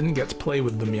 so I didn't get to play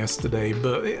with them yesterday.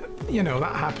 But you know,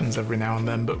 that happens every now and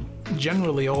then. But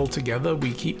generally, all together,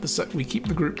 we keep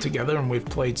the group together, and we've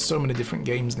played so many different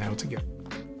games now together.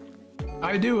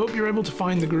 I do hope you're able to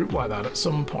find a group like that at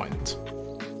some point.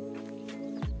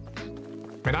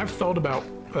 I mean, I've thought about,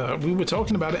 we were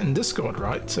talking about it in Discord,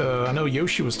 right? I know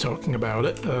Yoshi was talking about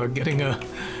it, getting a,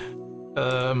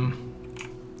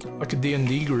 like a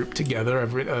D&D group together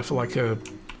for like a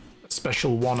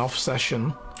special one-off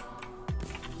session.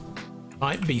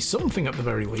 Might be something at the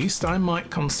very least. I might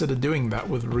consider doing that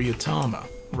with Ryutama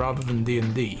rather than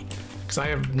D&D. Because I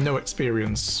have no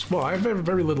experience, well, I have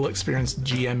very little experience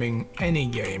GMing any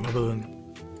game other than,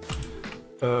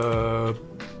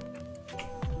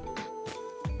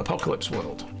 Apocalypse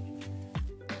World.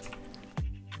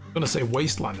 I'm gonna say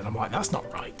Wasteland, and I'm like, that's not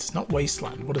right. It's not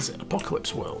Wasteland. What is it?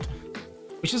 Apocalypse World,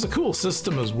 which is a cool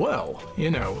system as well. You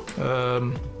know,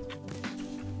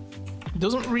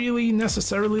 doesn't really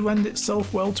necessarily lend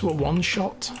itself well to a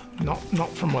one-shot. Not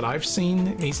from what I've seen.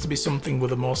 It needs to be something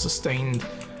with a more sustained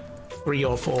 3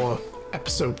 or 4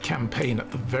 episode campaign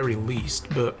at the very least.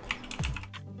 But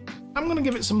I'm gonna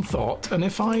give it some thought, and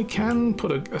if I can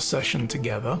put a session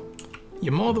together,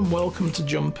 you're more than welcome to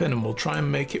jump in, and we'll try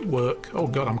and make it work. Oh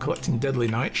god, I'm collecting Deadly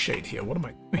Nightshade here. What am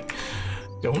I doing?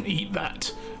 Don't eat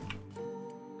that.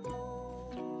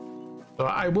 So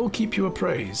I will keep you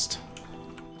appraised.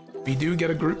 We do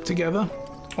get a group together,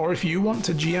 or if you want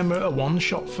to GM a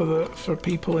one-shot for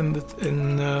people in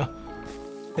the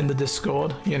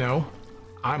Discord, you know,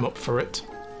 I'm up for it.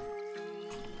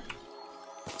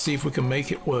 See if we can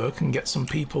make it work and get some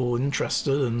people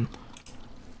interested, and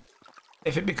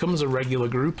if it becomes a regular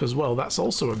group as well, that's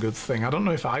also a good thing. I don't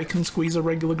know if I can squeeze a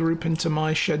regular group into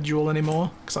my schedule anymore,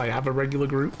 because I have a regular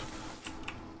group.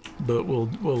 But we'll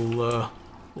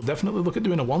definitely look at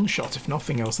doing a one-shot, if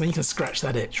nothing else. And then you can scratch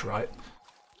that itch, right?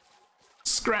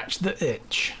 Scratch the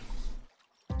itch.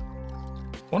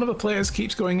 One of the players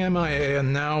keeps going MIA,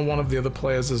 and now one of the other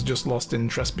players has just lost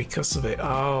interest because of it.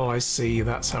 Oh, I see.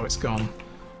 That's how it's gone.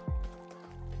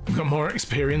 You've got more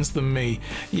experience than me.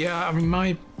 Yeah, I mean,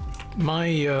 my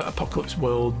Apocalypse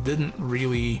World didn't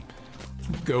really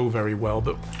go very well,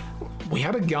 but we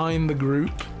had a guy in the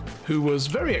group who was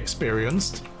very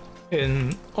experienced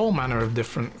in all manner of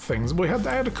different things. I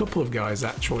had a couple of guys,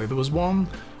 actually. There was one,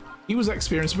 he was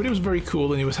experienced, but he was very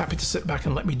cool, and he was happy to sit back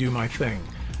and let me do my thing.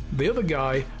 The other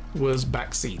guy was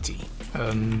backseaty,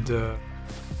 and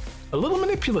a little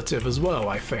manipulative as well,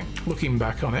 I think. Looking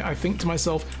back on it, I think to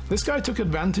myself, this guy took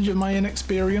advantage of my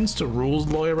inexperience to rules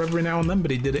lawyer every now and then,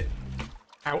 but he did it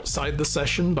outside the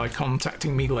session by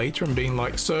contacting me later and being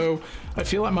like, so I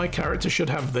feel like my character should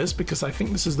have this because I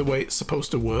think this is the way it's supposed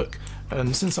to work.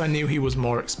 And since I knew he was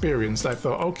more experienced, I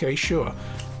thought, okay, sure,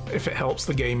 if it helps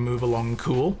the game move along,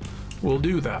 cool, we'll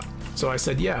do that. So I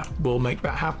said, yeah, we'll make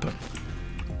that happen.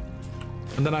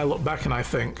 And then I look back and I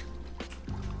think,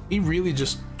 he really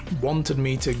just wanted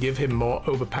me to give him more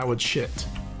overpowered shit,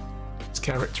 his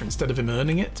character, instead of him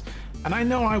earning it. And I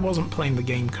know I wasn't playing the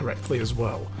game correctly as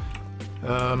well.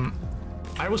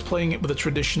 I was playing it with a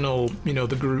traditional, you know,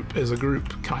 the group is a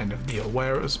group kind of deal,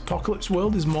 whereas Apocalypse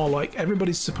World is more like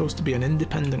everybody's supposed to be an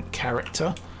independent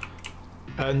character,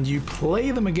 and you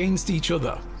play them against each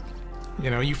other.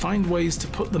 You know, you find ways to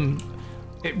put them,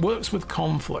 it works with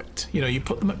conflict. You know, you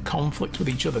put them at conflict with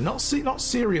each other, not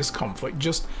serious conflict,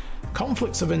 just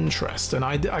conflicts of interest, and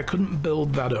I couldn't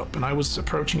build that up, and I was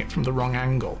approaching it from the wrong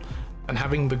angle, and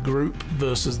having the group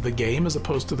versus the game as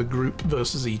opposed to the group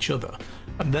versus each other,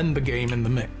 and then the game in the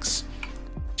mix,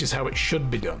 which is how it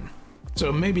should be done. So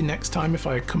maybe next time if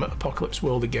I come at Apocalypse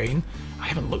World again, I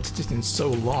haven't looked at it in so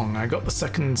long. I got the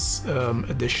second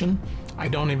edition. I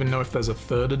don't even know if there's a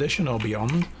third edition or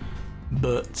beyond,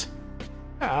 but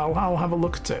yeah, I'll have a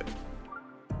look at it.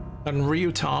 And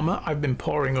Ryutama, I've been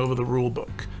poring over the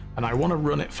rulebook, and I want to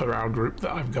run it for our group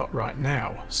that I've got right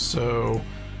now. So,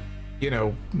 you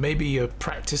know, maybe a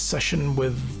practice session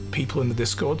with people in the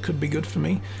Discord could be good for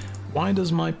me. Why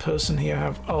does my person here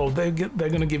have... Oh, they're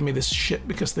going to give me this shit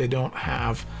because they don't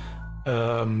have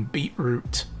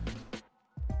beetroot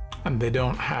and they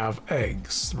don't have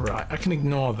eggs. Right, I can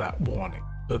ignore that warning.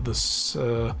 But this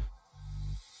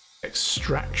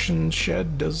extraction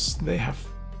shed, they have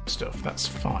stuff? That's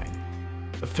fine.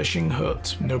 The fishing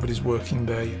hut, nobody's working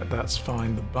there yet. That's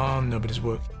fine. The barn, nobody's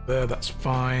working there. That's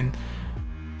fine.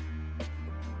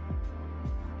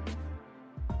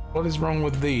 What is wrong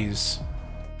with these?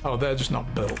 Oh, they're just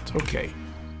not built. Okay.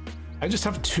 I just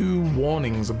have 2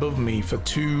 warnings above me for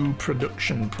 2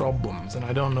 production problems, and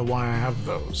I don't know why I have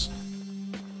those.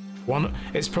 One,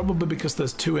 it's probably because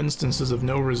there's 2 instances of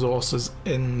no resources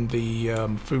in the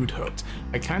food hut.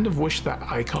 I kind of wish that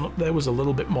icon up there was a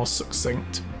little bit more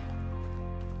succinct.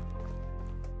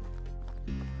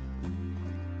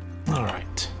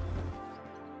 Alright.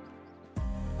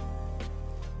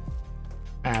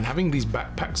 And having these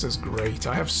backpacks is great.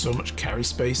 I have so much carry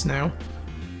space now.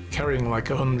 Carrying like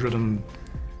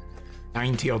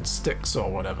 190 odd sticks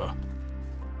or whatever.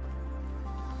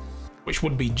 Which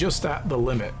would be just at the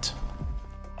limit.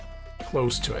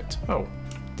 Close to it. Oh,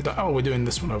 oh, we're doing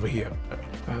this one over here.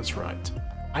 That's right.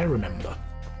 I remember.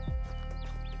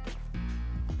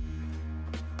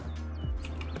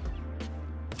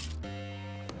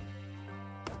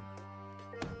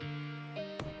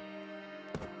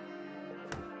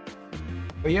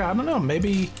 But yeah, I don't know,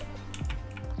 maybe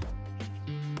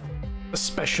a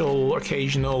special,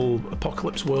 occasional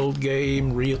Apocalypse World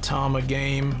game, Ryutama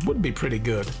game would be pretty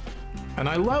good. And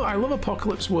I love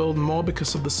Apocalypse World more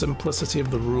because of the simplicity of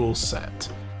the rule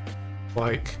set.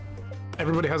 Like,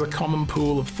 everybody has a common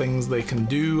pool of things they can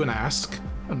do and ask,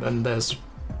 and then there's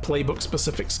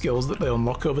playbook-specific skills that they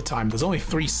unlock over time. There's only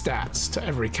 3 stats to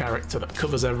every character that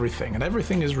covers everything, and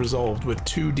everything is resolved with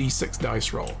 2d6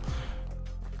 dice roll.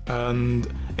 And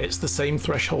it's the same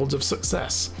thresholds of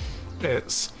success.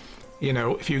 It's, you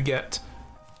know, if you get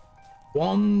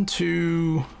 1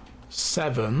 to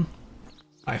 7,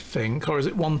 I think, or is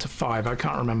it 1 to 5? I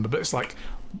can't remember, but it's like,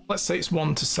 let's say it's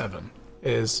 1 to 7,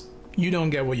 is you don't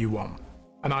get what you want.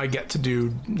 And I get to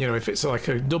do, you know, if it's like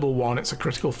a double 1, it's a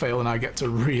critical fail, and I get to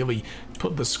really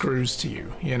put the screws to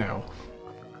you, you know.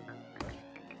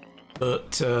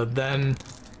 But then,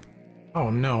 oh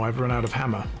no, I've run out of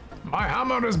hammer. My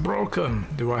hammer is broken.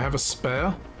 Do I have a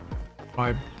spare?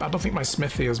 I don't think my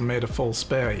smithy has made a full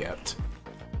spare yet.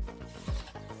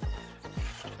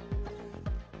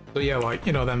 So yeah, like,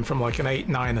 you know, then from like an 8,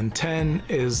 9, and 10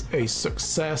 is a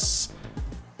success.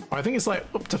 I think it's like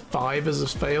up to 5 is a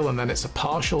fail, and then it's a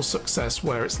partial success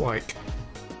where it's like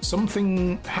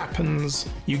something happens,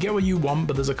 you get what you want,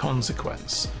 but there's a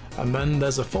consequence. And then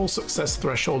there's a full success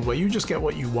threshold where you just get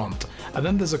what you want. And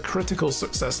then there's a critical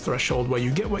success threshold where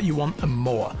you get what you want and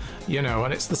more, you know,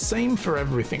 and it's the same for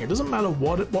everything. It doesn't matter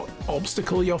what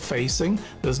obstacle you're facing.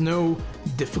 There's no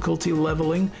difficulty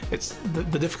leveling. It's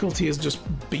the difficulty is just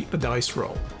beat the dice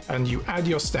roll, and you add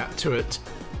your stat to it,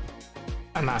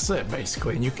 and that's it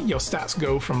basically. And your stats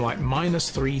go from like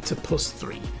 -3 to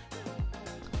 +3.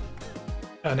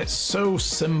 And it's so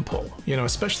simple, you know,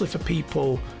 especially for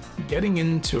people getting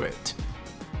into it.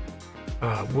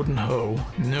 Wooden hoe.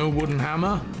 No wooden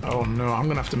hammer? Oh no, I'm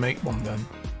gonna have to make one then.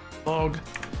 Log.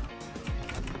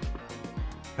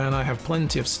 And I have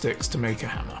plenty of sticks to make a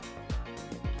hammer.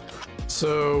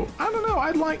 So, I don't know,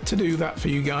 I'd like to do that for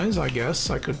you guys, I guess.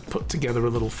 I could put together a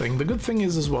little thing. The good thing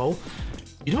is as well,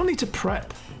 you don't need to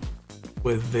prep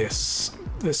with this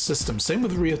system. Same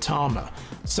with Ryutama.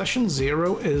 Session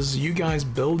 0 is you guys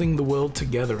building the world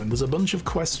together, and there's a bunch of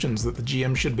questions that the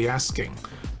GM should be asking,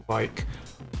 like,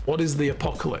 what is the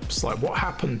apocalypse? Like, what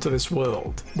happened to this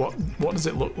world? What does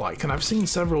it look like? And I've seen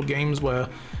several games where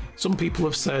some people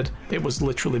have said it was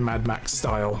literally Mad Max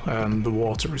style, and the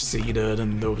water receded,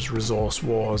 and there was resource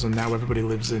wars, and now everybody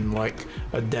lives in like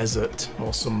a desert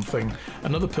or something.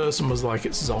 Another person was like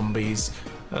it's zombies,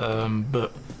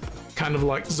 but kind of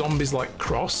like zombies like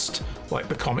Crossed, like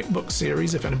the comic book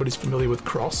series, if anybody's familiar with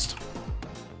Crossed,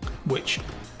 which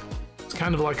is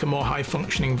kind of like a more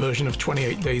high-functioning version of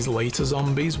 28 Days Later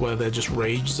zombies, where they're just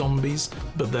rage zombies,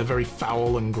 but they're very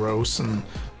foul and gross and,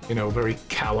 you know, very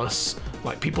callous.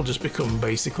 Like, people just become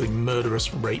basically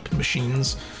murderous rape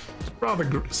machines. Rather,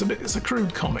 it's a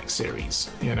crude comic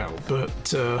series, you know,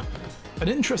 but an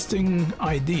interesting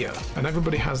idea. And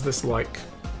everybody has this, like,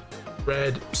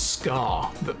 red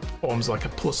scar that forms like a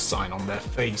plus sign on their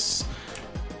face.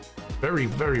 Very,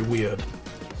 very weird.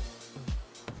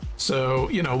 So,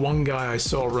 you know, one guy I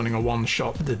saw running a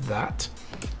one-shot did that.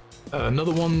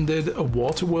 Another one did a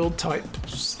Waterworld type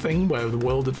thing where the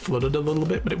world had flooded a little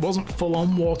bit, but it wasn't full-on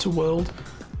Waterworld.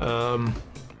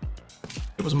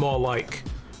 It was more like,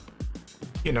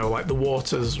 you know, like the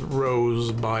waters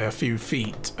rose by a few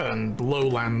feet and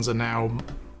lowlands are now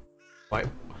like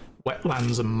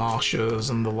wetlands and marshes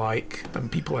and the like,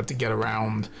 and people had to get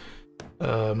around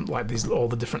like these, all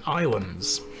the different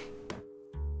islands.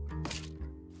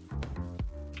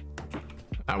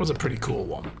 That was a pretty cool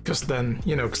one, because then,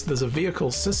 you know, because there's a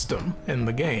vehicle system in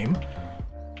the game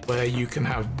where you can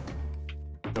have,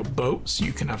 you know, boats,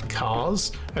 you can have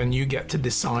cars, and you get to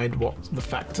decide what the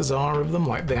factors are of them.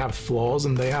 Like, they have flaws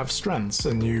and they have strengths,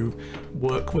 and you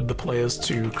work with the players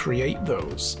to create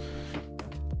those.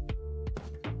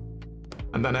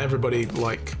 And then everybody,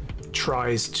 like,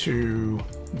 tries to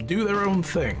do their own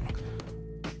thing.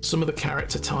 Some of the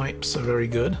character types are very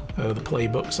good. The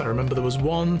playbooks, I remember there was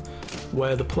one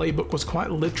where the playbook was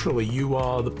quite literally, you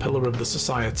are the pillar of the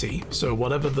society. So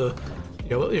whatever the,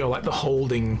 you know, like the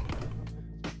holding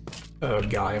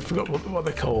guy, I forgot what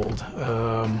they're called.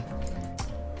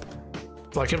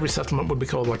 Like every settlement would be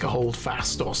called like a hold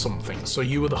fast or something. So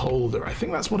you were the holder. I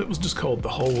think that's what it was just called, the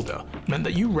holder. It meant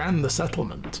that you ran the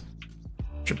settlement.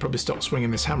 Should probably stop swinging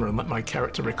this hammer and let my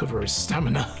character recover his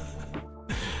stamina.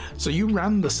 So you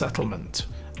ran the settlement,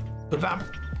 but that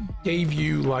gave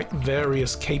you like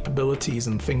various capabilities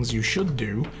and things you should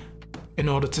do in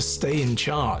order to stay in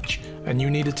charge, and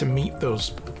you needed to meet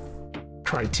those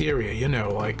criteria, you know,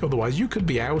 like otherwise you could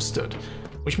be ousted,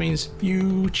 which means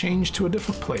you change to a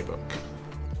different playbook.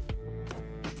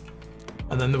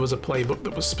 And then there was a playbook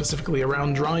that was specifically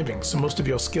around driving, so most of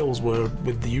your skills were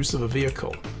with the use of a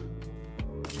vehicle.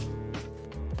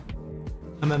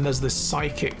 And then there's this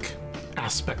psychic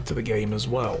aspect to the game as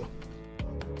well,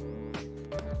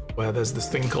 where there's this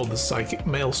thing called the psychic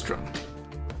maelstrom,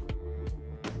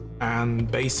 and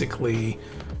basically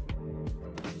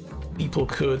people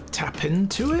could tap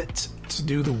into it to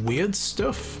do the weird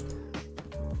stuff.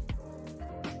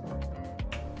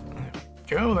 There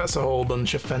we go, that's a whole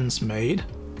bunch of fence made.